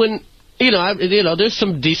do when... You know, there's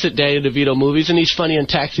some decent Danny DeVito movies, and he's funny in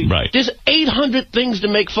Taxi. Right. There's 800 things to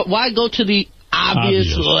make fun. Why go to the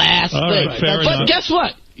obvious last thing? Right, but guess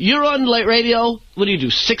what? You're on late radio. What do you do,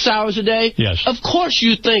 6 hours a day? Yes. Of course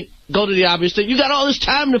you think, go to the obvious thing. You got all this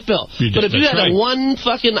time to fill. But if you had a 1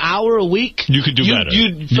 fucking hour a week... You could do better.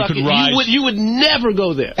 You would never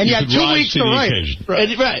go there. And you had 2 weeks to write.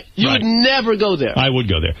 Right. You would never go there. I would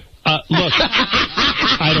go there. Look,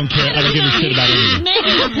 I don't care. I don't give a shit about anything.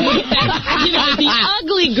 You know, the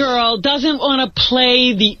ugly girl doesn't want to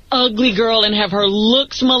play the ugly girl and have her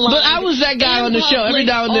looks maligned. But I was that guy on the show every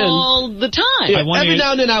now and then. All the time. Yeah, every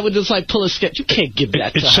now and then I would just like pull a sketch. You can't give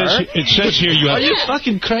that to her. It says here you have... Are you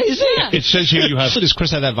fucking crazy? Yeah. It says here you have... Does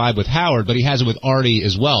Chris have that vibe with Howard, but he has it with Artie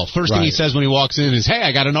as well. First thing he says when he walks in is, hey,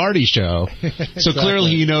 I got an Artie show. So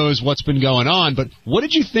clearly he knows what's been going on. But what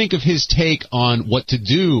did you think of his take on what to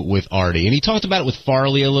do with Artie? And he talked about it with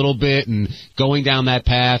Farley a little bit and going down that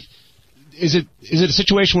path. Is it a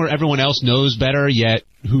situation where everyone else knows better, yet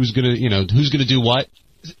who's gonna do what?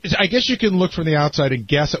 I guess you can look from the outside and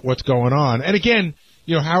guess at what's going on. And again,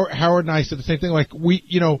 you know, Howard and I said the same thing. Like we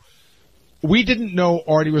didn't know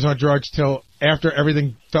Artie was on drugs till after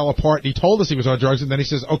everything fell apart. And he told us he was on drugs, and then he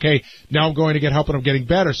says, "Okay, now I'm going to get help and I'm getting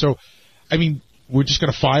better." So, I mean, we're just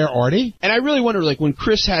going to fire Artie? And I really wonder, like, when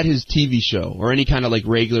Chris had his TV show or any kind of, like,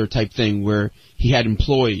 regular type thing where he had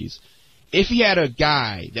employees, if he had a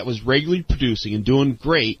guy that was regularly producing and doing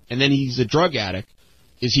great, and then he's a drug addict,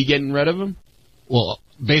 is he getting rid of him? Well,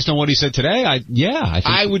 based on what he said today, I think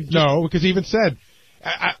I would... No, because he even said,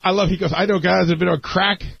 I love, he goes, I know guys that have been on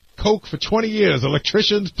crack, coke for 20 years,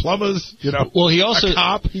 electricians, plumbers, you know. Well, he also... A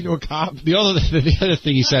cop, he knew a cop. The other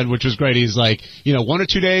thing he said, which was great, he's like, 1 or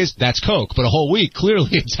 2 days, that's coke, but a whole week, clearly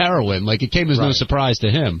it's heroin. Like, it came as no surprise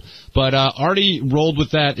to him. But Artie rolled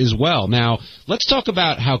with that as well. Now, let's talk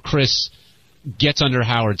about how Chris gets under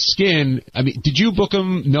Howard's skin. I mean, did you book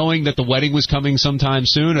him knowing that the wedding was coming sometime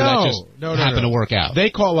soon, or that just happened to work out?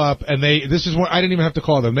 They call up, and this is what I didn't even have to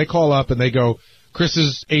call them. They call up, and they go,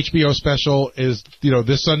 Chris's HBO special is,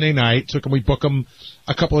 this Sunday night, so can we book him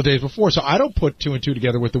a couple of days before? So I don't put 2 and 2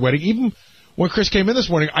 together with the wedding. Even when Chris came in this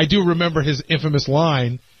morning, I do remember his infamous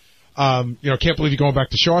line, can't believe you're going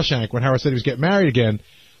back to Shawshank, when Howard said he was getting married again.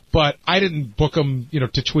 But I didn't book him,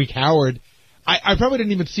 to tweak Howard. I probably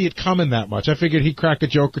didn't even see it coming that much. I figured he'd crack a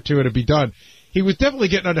joke or two and it'd be done. He was definitely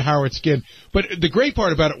getting under Howard's skin. But the great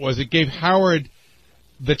part about it was it gave Howard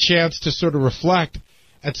the chance to sort of reflect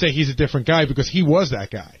and say he's a different guy, because he was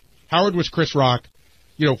that guy. Howard was Chris Rock.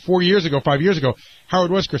 5 years ago,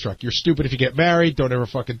 Howard was Chris Rock. You're stupid if you get married. Don't ever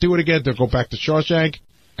fucking do it again. Don't go back to Shawshank.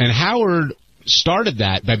 And Howard started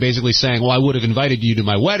that by basically saying, well, I would have invited you to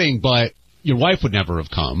my wedding, but your wife would never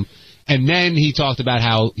have come. And then he talked about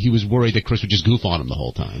how he was worried that Chris would just goof on him the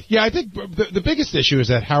whole time. Yeah, I think the biggest issue is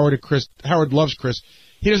that Howard loves Chris.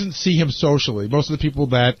 He doesn't see him socially. Most of the people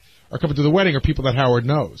that are coming to the wedding are people that Howard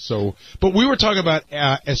knows. But we were talking about,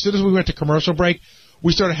 as soon as we went to commercial break,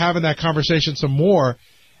 we started having that conversation some more,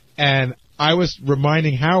 and I was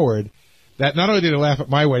reminding Howard that not only did he laugh at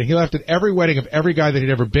my wedding, he laughed at every wedding of every guy that he'd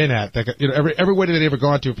ever been at. Every wedding that he'd ever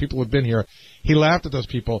gone to, of people who'd been here, he laughed at those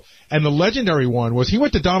people. And the legendary one was he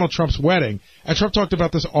went to Donald Trump's wedding, and Trump talked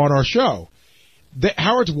about this on our show.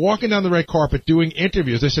 Howard's walking down the red carpet doing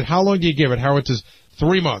interviews. They said, how long do you give it? Howard says,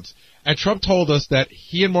 3 months. And Trump told us that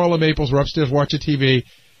he and Marla Maples were upstairs watching TV.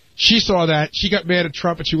 She saw that. She got mad at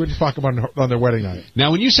Trump, and she wouldn't fuck him on their wedding night.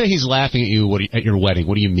 Now, when you say he's laughing at you at your wedding,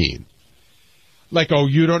 what do you mean? Like, oh,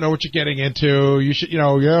 you don't know what you're getting into. You should,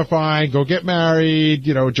 you're fine. Go get married.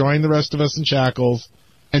 Join the rest of us in shackles.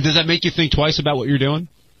 And does that make you think twice about what you're doing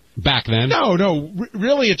back then? No.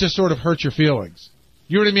 Really, it just sort of hurts your feelings.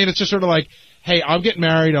 You know what I mean? It's just sort of like, hey, I'm getting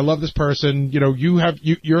married. I love this person.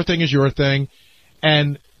 Your thing is your thing.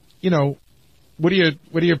 And, what are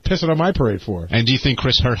you pissing on my parade for? And do you think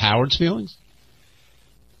Chris hurt Howard's feelings?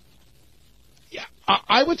 Yeah,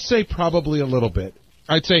 I would say probably a little bit.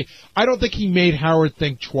 I'd say I don't think he made Howard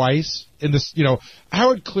think twice in this.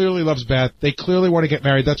 Howard clearly loves Beth. They clearly want to get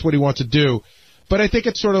married. That's what he wants to do. But I think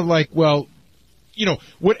it's sort of like, well,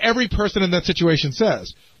 what every person in that situation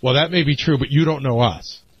says. Well, that may be true, but you don't know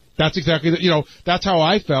us. That's exactly that's how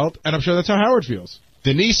I felt, and I'm sure that's how Howard feels.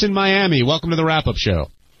 Denise in Miami, welcome to the wrap-up show.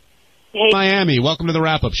 Hey. Miami, welcome to the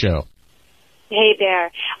wrap-up show. Hey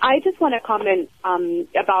there. I just want to comment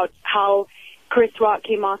about how Chris Rock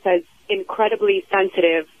came off as incredibly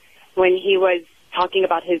sensitive when he was talking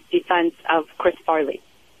about his defense of Chris Farley.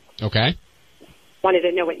 Okay. Wanted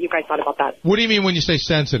to know what you guys thought about that. What do you mean when you say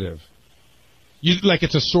sensitive? Like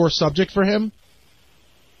it's a sore subject for him?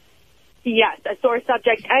 Yes, a sore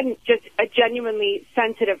subject and just a genuinely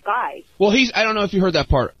sensitive guy. Well, I don't know if you heard that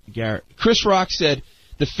part, Garrett. Chris Rock said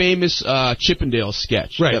the famous Chippendale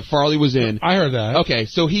sketch that Farley was in. I heard that. Okay,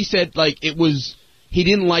 so he said he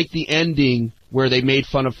didn't like the ending where they made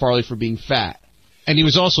fun of Farley for being fat. And he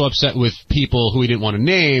was also upset with people who he didn't want to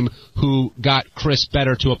name who got Chris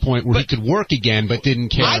better to a point where he could work again but didn't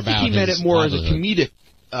care about his I think he meant it more livelihood. as a comedic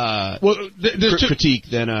critique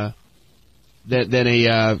than a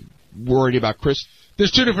worried about Chris.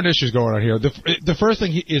 There's two different issues going on here. The first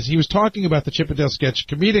thing is he was talking about the Chippendale sketch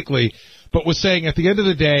comedically, but was saying at the end of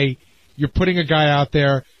the day, you're putting a guy out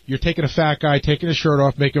there, you're taking a fat guy, taking his shirt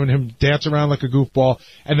off, making him dance around like a goofball,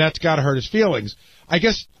 and that's got to hurt his feelings. I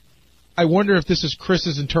wonder if this is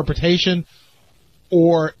Chris's interpretation,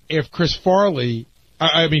 or if Chris Rock's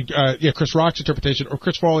interpretation, or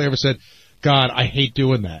Chris Farley ever said, God, I hate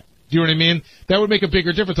doing that. Do you know what I mean? That would make a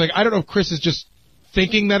bigger difference. Like, I don't know if Chris is just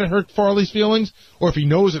thinking that it hurt Farley's feelings, or if he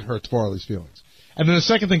knows it hurts Farley's feelings. And then the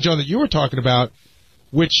second thing, John, that you were talking about,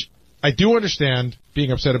 which I do understand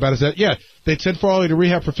being upset about, is that, yeah, they'd send Farley to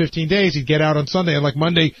rehab for 15 days, he'd get out on Sunday, and like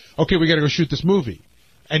Monday, okay, we got to go shoot this movie.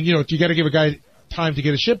 And, you got to give a guy time to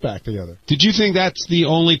get his shit back together. Did you think that's the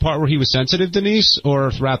only part where he was sensitive, Denise,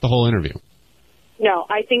 or throughout the whole interview? No,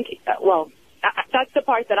 I think, that's the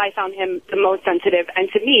part that I found him the most sensitive, and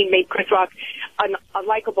to me made Chris Rock a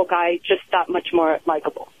likable guy, just that much more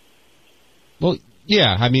likable. Well,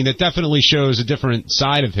 yeah, I mean, it definitely shows a different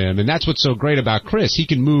side of him, and that's what's so great about Chris. He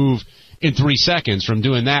can move in 3 seconds from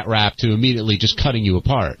doing that rap to immediately just cutting you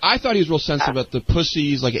apart. I thought he was real sensitive about the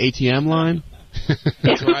pussies, like ATM line.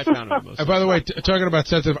 That's where I found him most. And by the way, talking about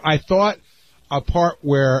sensitive, I thought a part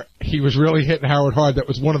where he was really hitting Howard hard that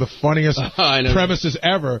was one of the funniest premises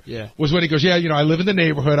ever. Yeah. Was when he goes, I live in the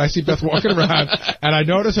neighborhood. I see Beth walking around, and I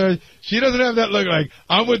notice her. She doesn't have that look like,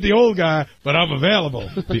 I'm with the old guy, but I'm available.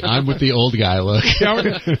 The I'm with the old guy look.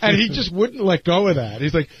 And he just wouldn't let go of that.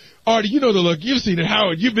 He's like, Artie, you know the look. You've seen it,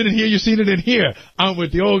 Howard. You've been in here. You've seen it in here. I'm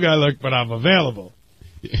with the old guy look, but I'm available.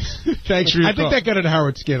 Thanks for your call. I think that got into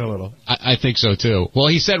Howard's skin a little. I think so, too. Well,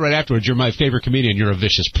 he said right afterwards, you're my favorite comedian, you're a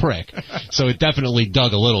vicious prick. So it definitely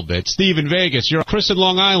dug a little bit. Steve in Vegas, you're Chris in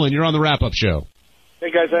Long Island, you're on the wrap-up show.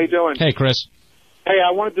 Hey, guys, how you doing? Hey, Chris. Hey,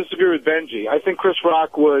 I want to disagree with Benji. I think Chris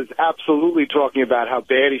Rock was absolutely talking about how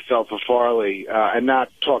bad he felt for Farley and not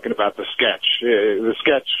talking about the sketch. The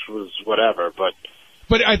sketch was whatever, but...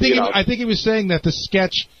 But I think he was saying that the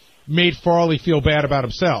sketch made Farley feel bad about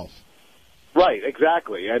himself. Right,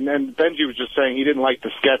 exactly. And Benji was just saying he didn't like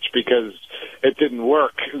the sketch because it didn't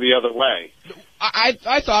work the other way.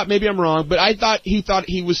 I thought, maybe I'm wrong, but I thought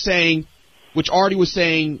he was saying, which Artie was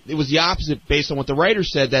saying, it was the opposite based on what the writer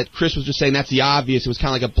said, that Chris was just saying that's the obvious. It was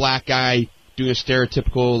kind of like a black guy doing a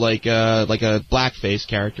stereotypical, like a blackface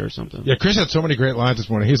character or something. Yeah, Chris had so many great lines this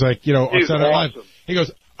morning. He's like, he's awesome. He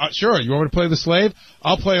goes, sure, you want me to play the slave?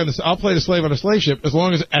 I'll play the slave on a slave ship as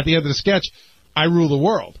long as at the end of the sketch, I rule the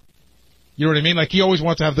world. You know what I mean? Like, he always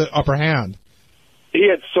wants to have the upper hand. He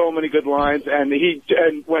had so many good lines, and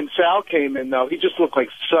when Sal came in, though, he just looked like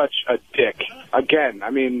such a dick. Again, I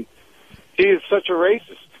mean, he is such a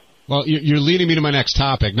racist. Well, you're leading me to my next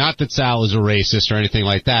topic. Not that Sal is a racist or anything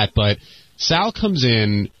like that, but Sal comes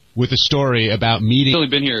in with a story about meeting... He's only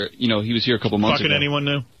been here, he was here a couple months ago. Fucking anyone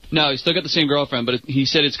new? No, he's still got the same girlfriend, but he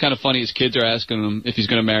said it's kind of funny. His kids are asking him if he's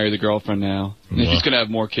going to marry the girlfriend now, and if he's going to have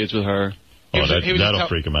more kids with her. Oh, that'll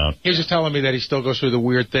freak him out. He was just telling me that he still goes through the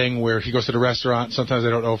weird thing where he goes to the restaurant. Sometimes they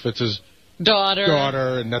don't know if it's his daughter,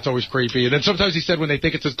 and that's always creepy. And then sometimes he said when they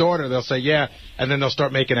think it's his daughter, they'll say, yeah, and then they'll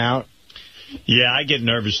start making out. Yeah, I get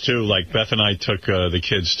nervous, too. Like, Beth and I took the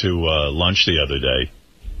kids to lunch the other day,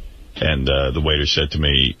 and the waiter said to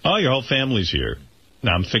me, oh, your whole family's here.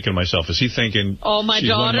 Now, I'm thinking to myself, is he thinking she's one of my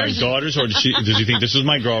daughters, or does he think this is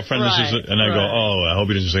my girlfriend? Right, and I go, oh, I hope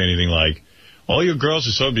he doesn't say anything like, all your girls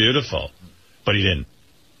are so beautiful. But he didn't.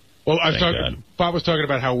 Well, Bob was talking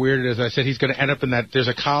about how weird it is. I said he's going to end up in that. There's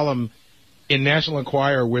a column in National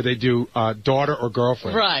Enquirer where they do daughter or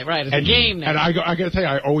girlfriend. Right. It's a game now. And I got to tell you,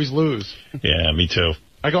 I always lose. Yeah, me too.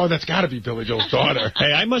 I go, that's got to be Billy Joel's daughter.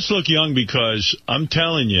 Hey, I must look young because I'm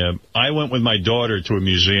telling you, I went with my daughter to a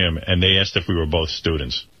museum, and they asked if we were both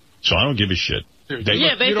students. So I don't give a shit.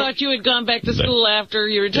 They thought you had gone back to school after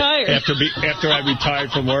you retired. After I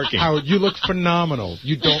retired from working. Howard, you look phenomenal.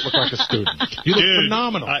 You don't look like a student. You look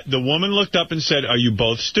phenomenal. The woman looked up and said, are you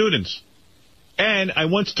both students? And I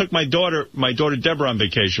once took my daughter Deborah on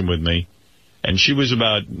vacation with me, and she was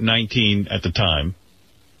about 19 at the time.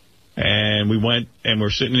 And we went, and we're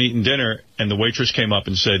sitting eating dinner, and the waitress came up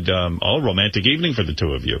and said, oh, romantic evening for the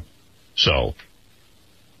two of you. So,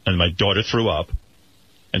 and my daughter threw up.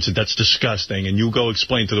 And said, that's disgusting, and you go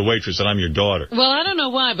explain to the waitress that I'm your daughter. Well, I don't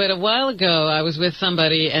know why, but a while ago I was with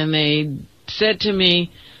somebody, and they said to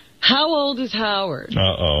me, how old is Howard?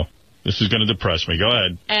 Uh-oh. This is going to depress me. Go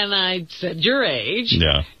ahead. And I said, your age.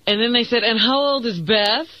 Yeah. And then they said, and how old is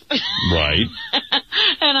Beth? Right.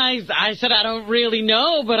 And I said, I don't really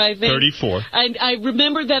know, but I think... 34. I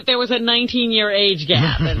remembered that there was a 19-year age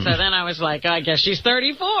gap, and so then I was like, I guess she's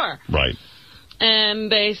 34. Right. And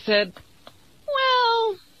they said...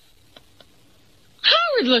 Well,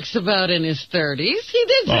 Howard looks about in his 30s. He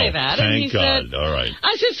did say that. Thank and he God. said, all right.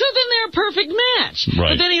 I said, so then they're a perfect match.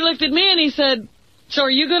 Right. But then he looked at me and he said, so are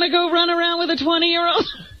you going to go run around with a 20-year-old?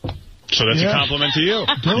 So that's a compliment to you.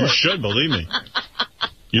 You should, believe me.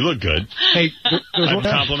 You look good. Hey, a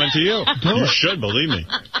compliment to you. You should, believe me.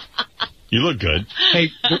 You look good. Hey,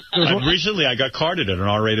 recently I got carded at an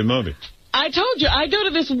R-rated movie. I told you, I go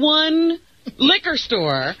to this one liquor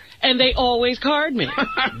store, and they always card me.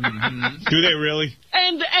 Do they really?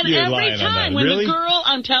 And every time when the girl,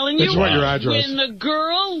 I'm telling you, when the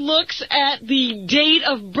girl looks at the date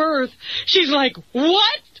of birth, she's like,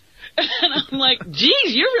 what? And I'm like,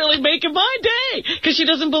 geez, you're really making my day. Because she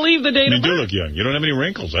doesn't believe the date of birth. You do look young. You don't have any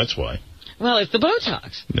wrinkles, that's why. Well, it's the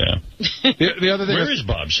Botox. Yeah. The other thing Where is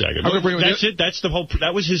Bob Saget? That's it. That's the whole.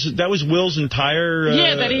 That was Will's entire.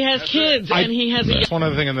 Yeah, that he has kids and he has. That's one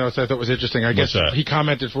other thing in the notes I thought was interesting. I guess he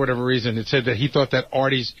commented for whatever rean. It said that he thought that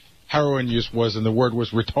Artie's heroin use was, and the word was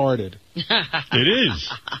retarded. It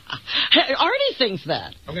is. Artie thinks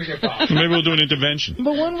that. I'm gonna get Bob. Maybe we'll do an intervention.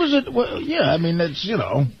 But when was it? Well, yeah, I mean, it's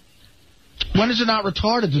when is it not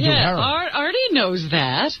retarded to do heroin? Artie knows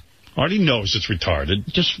that. Artie knows it's retarded.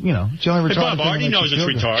 Just, you know, it's the only retarded Bob, Artie knows it's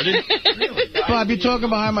retarded. Bob, you talking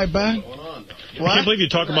behind my back? I can't believe you're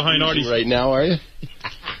talking behind Artie's... Right now, are you?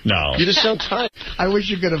 No. You just sound tired. I wish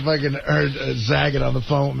you could have fucking heard Zagat on the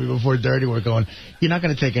phone with me before Dirty were going, you're not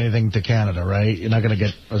going to take anything to Canada, right? You're not going to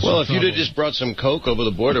get... Well, if you'd have just brought some Coke over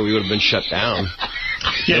the border, we would have been shut down.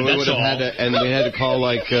 Yeah, and we would have had to, and we had to call,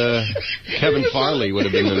 like, Kevin Farley would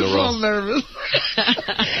have been in the role. I'm so nervous.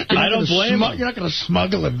 I don't blame him. You're not going to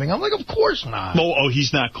smuggle anything. I'm like, of course not. Oh,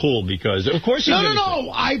 he's not cool because... Of course he's No.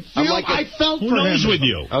 I felt for him. Who knows with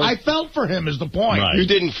you? I felt for him is the point. Right. You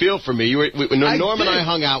didn't feel for me. Norm and I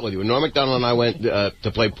hung out with you. When Norm MacDonald and I went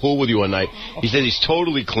to play pool with you one night, he said he's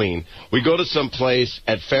totally clean. We go to some place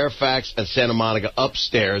at Fairfax and Santa Monica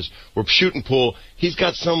upstairs. We're shooting pool. He's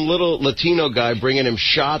got some little Latino guy bringing him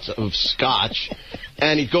shots of scotch.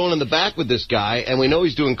 And he's going in the back with this guy, and we know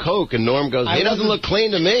he's doing coke. And Norm goes, he doesn't look clean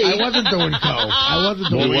to me. I wasn't doing coke.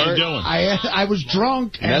 What were you doing? I was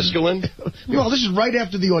drunk. Mescaline? Well, this is right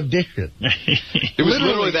after the audition. It was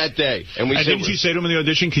literally that day. And didn't you say to him in the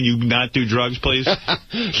audition, can you not do drugs, please?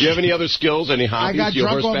 Do you have any other skills, any hobbies? I got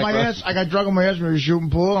drunk on my ass. I got drunk on my ass when we were shooting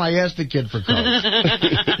pool, and I asked the kid for coke.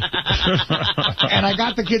 And I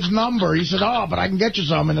got the kid's number. He said, but I can get you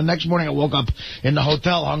some. And the next morning I woke up in the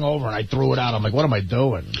hotel hungover, and I threw it out. I'm like, what am I doing?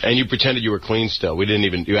 And you pretended you were clean still. We didn't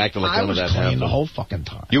even... You acted like none of that happened. I was clean the whole fucking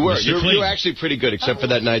time. You were. You were actually pretty good, except for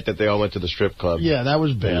that night that they all went to the strip club. Yeah, that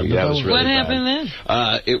was bad. That was really bad. What happened then?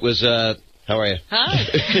 It was... How are you? Hi.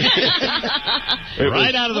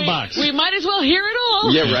 Right out of the box. We might as well hear it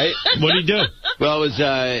all. Yeah, right? What did he do? Well, it was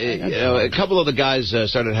a couple of the guys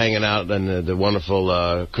started hanging out, and the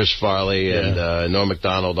wonderful Chris Farley and Norm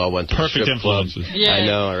MacDonald all went to the strip influences. Club. Yeah. I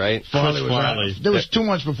know, right? Farley. There was 2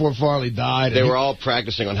 months before Farley died. They were all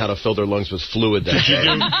practicing on how to fill their lungs with fluid that day.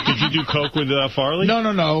 Did you do coke with Farley?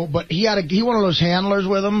 No. But he had one of those handlers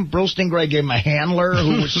with him. Brill Stingray gave him a handler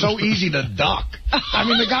who was so easy to duck. I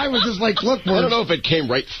mean, the guy was just like, look, I don't know if it came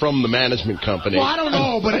right from the management company. Well, I don't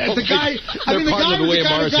know, but the guy, the guy was the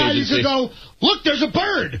kind of guy you could go, look, there's a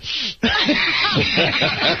bird.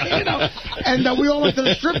 And we all went to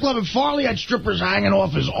the strip club, and Farley had strippers hanging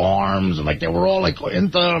off his arms, and they were all into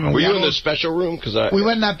them. And were you in the special room? We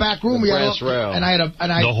went in that back room. The brass rail. And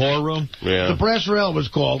the whore room? Yeah. The brass rail was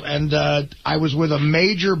called, and I was with a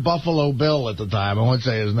major Buffalo Bill at the time. I won't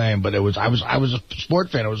say his name, but I was a sport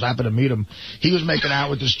fan. I was happy to meet him. He was making out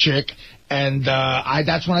with this chick. And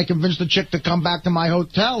that's when I convinced the chick to come back to my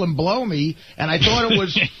hotel and blow me. And I thought it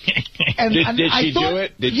was... And, did she do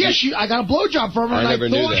it? I got a blowjob from her. I never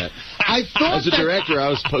knew that. I thought as a director, I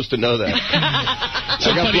was supposed to know that. I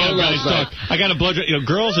got a blowjob.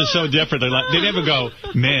 Girls are so different. They never go,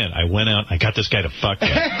 man, I went out, I got this guy to fuck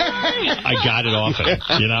him. I got it off him.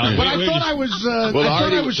 But I thought I was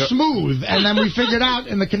I was smooth. And then we figured out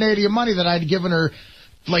in the Canadian money that I'd given her...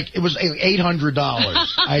 it was $800.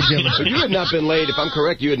 So you had not been late. If I'm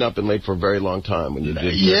correct, you had not been late for a very long time when you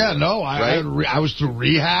did. Yeah, no. I was through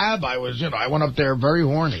rehab. I went up there very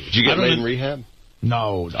horny. Did you get laid in rehab?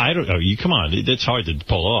 No. I don't know. Come on. It's hard to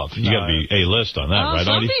pull off. You got to be A-list on that, right,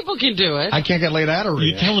 Some people can do it. I can't get laid out of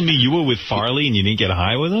rehab. You telling me you were with Farley and you didn't get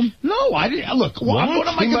high with him? No, I didn't. Look, what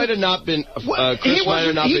am I He might have not been... Chris might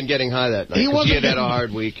have not been getting high that night because he had had a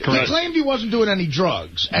hard week. He claimed he wasn't doing any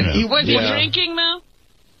drugs. And was he drinking, though?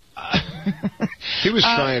 He was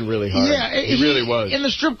trying really hard. Yeah, he really was. In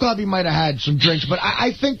the strip club, he might have had some drinks, but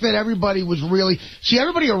I think that everybody was really... See,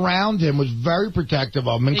 everybody around him was very protective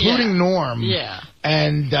of him, including Norm. Yeah.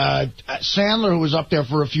 And Sandler, who was up there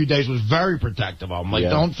for a few days, was very protective of him.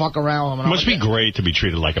 Don't fuck around with him. It must be great to be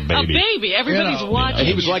treated like a baby. A baby. Everybody's watching. And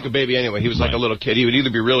he was like a baby anyway. He was like a little kid. He would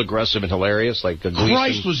either be real aggressive and hilarious, like a Gleason.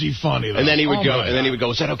 Christ, was he funny, though. And then he would go,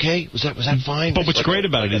 was that okay? Was that fine? But what's great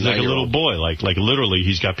about it is like a little boy. Like literally,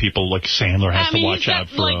 he's got people like Sandler has to watch out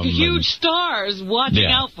for him. Huge stars watching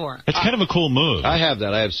out for him. It's kind of a cool move. I have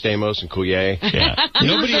that. I have Stamos and Coulier. Yeah.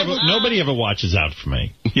 Nobody ever watches out for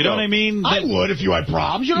me. You know what I mean? I would if you had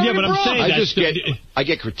problems. You don't but I'm saying I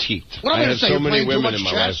get critiqued. What am I have so many women in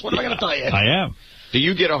my life. What am I going to tell you? I am. Do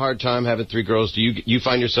you get a hard time having 3 girls? Do you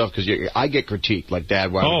find yourself because I get critiqued like,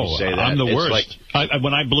 Dad? Why would you say that? I'm the worst.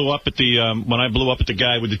 When I blew up at the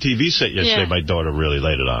guy with the TV set yesterday, my daughter really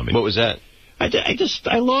laid it on me. What was that?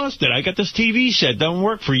 I lost it. I got this TV set. Don't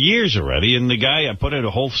work for years already. And the guy, I put in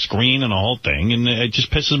a whole screen and a whole thing, and it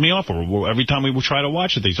just pisses me off every time we try to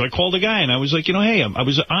watch the thing. So I called the guy, and I was like, hey, I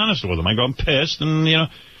was honest with him. I go, I'm pissed, and,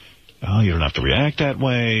 oh, you don't have to react that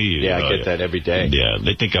way. Yeah, I get that every day. Yeah,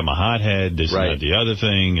 they think I'm a hothead, this and that, the other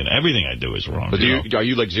thing, and everything I do is wrong. But are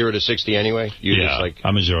you like 0 to 60 anyway?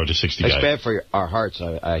 I'm a 0 to 60 guy. It's bad for our hearts,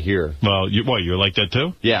 I hear. Well, you're like that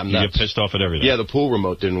too? Yeah, I'm nuts. You get pissed off at everything. Yeah, the pool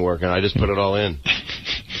remote didn't work, and I just put it all in.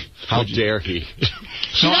 How dare he?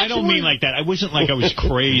 No, I don't mean like that. I wasn't like I was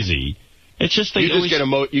crazy. It's just you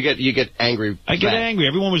get angry. I get angry.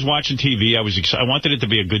 Everyone was watching TV. I wanted it to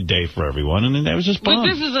be a good day for everyone, and then I was just bummed.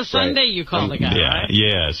 But this is a Sunday you call the guy, right?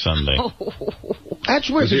 Yeah, Sunday. That's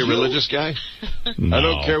weird. Is he a religious guy? No. I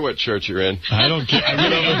don't care what church you're in. I don't care. I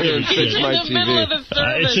get over here and fix my TV.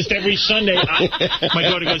 It's just every Sunday. My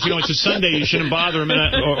daughter goes, it's a Sunday. You shouldn't bother him.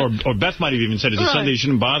 Or Beth might have even said, it's a Sunday. You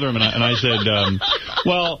shouldn't bother him. And I said,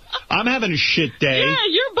 well, I'm having a shit day. Yeah,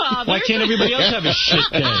 you're bothered. Why can't everybody else have a shit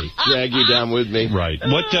day? Drag you down with me. Right.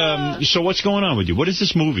 So what's going on with you? What is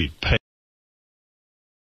this movie?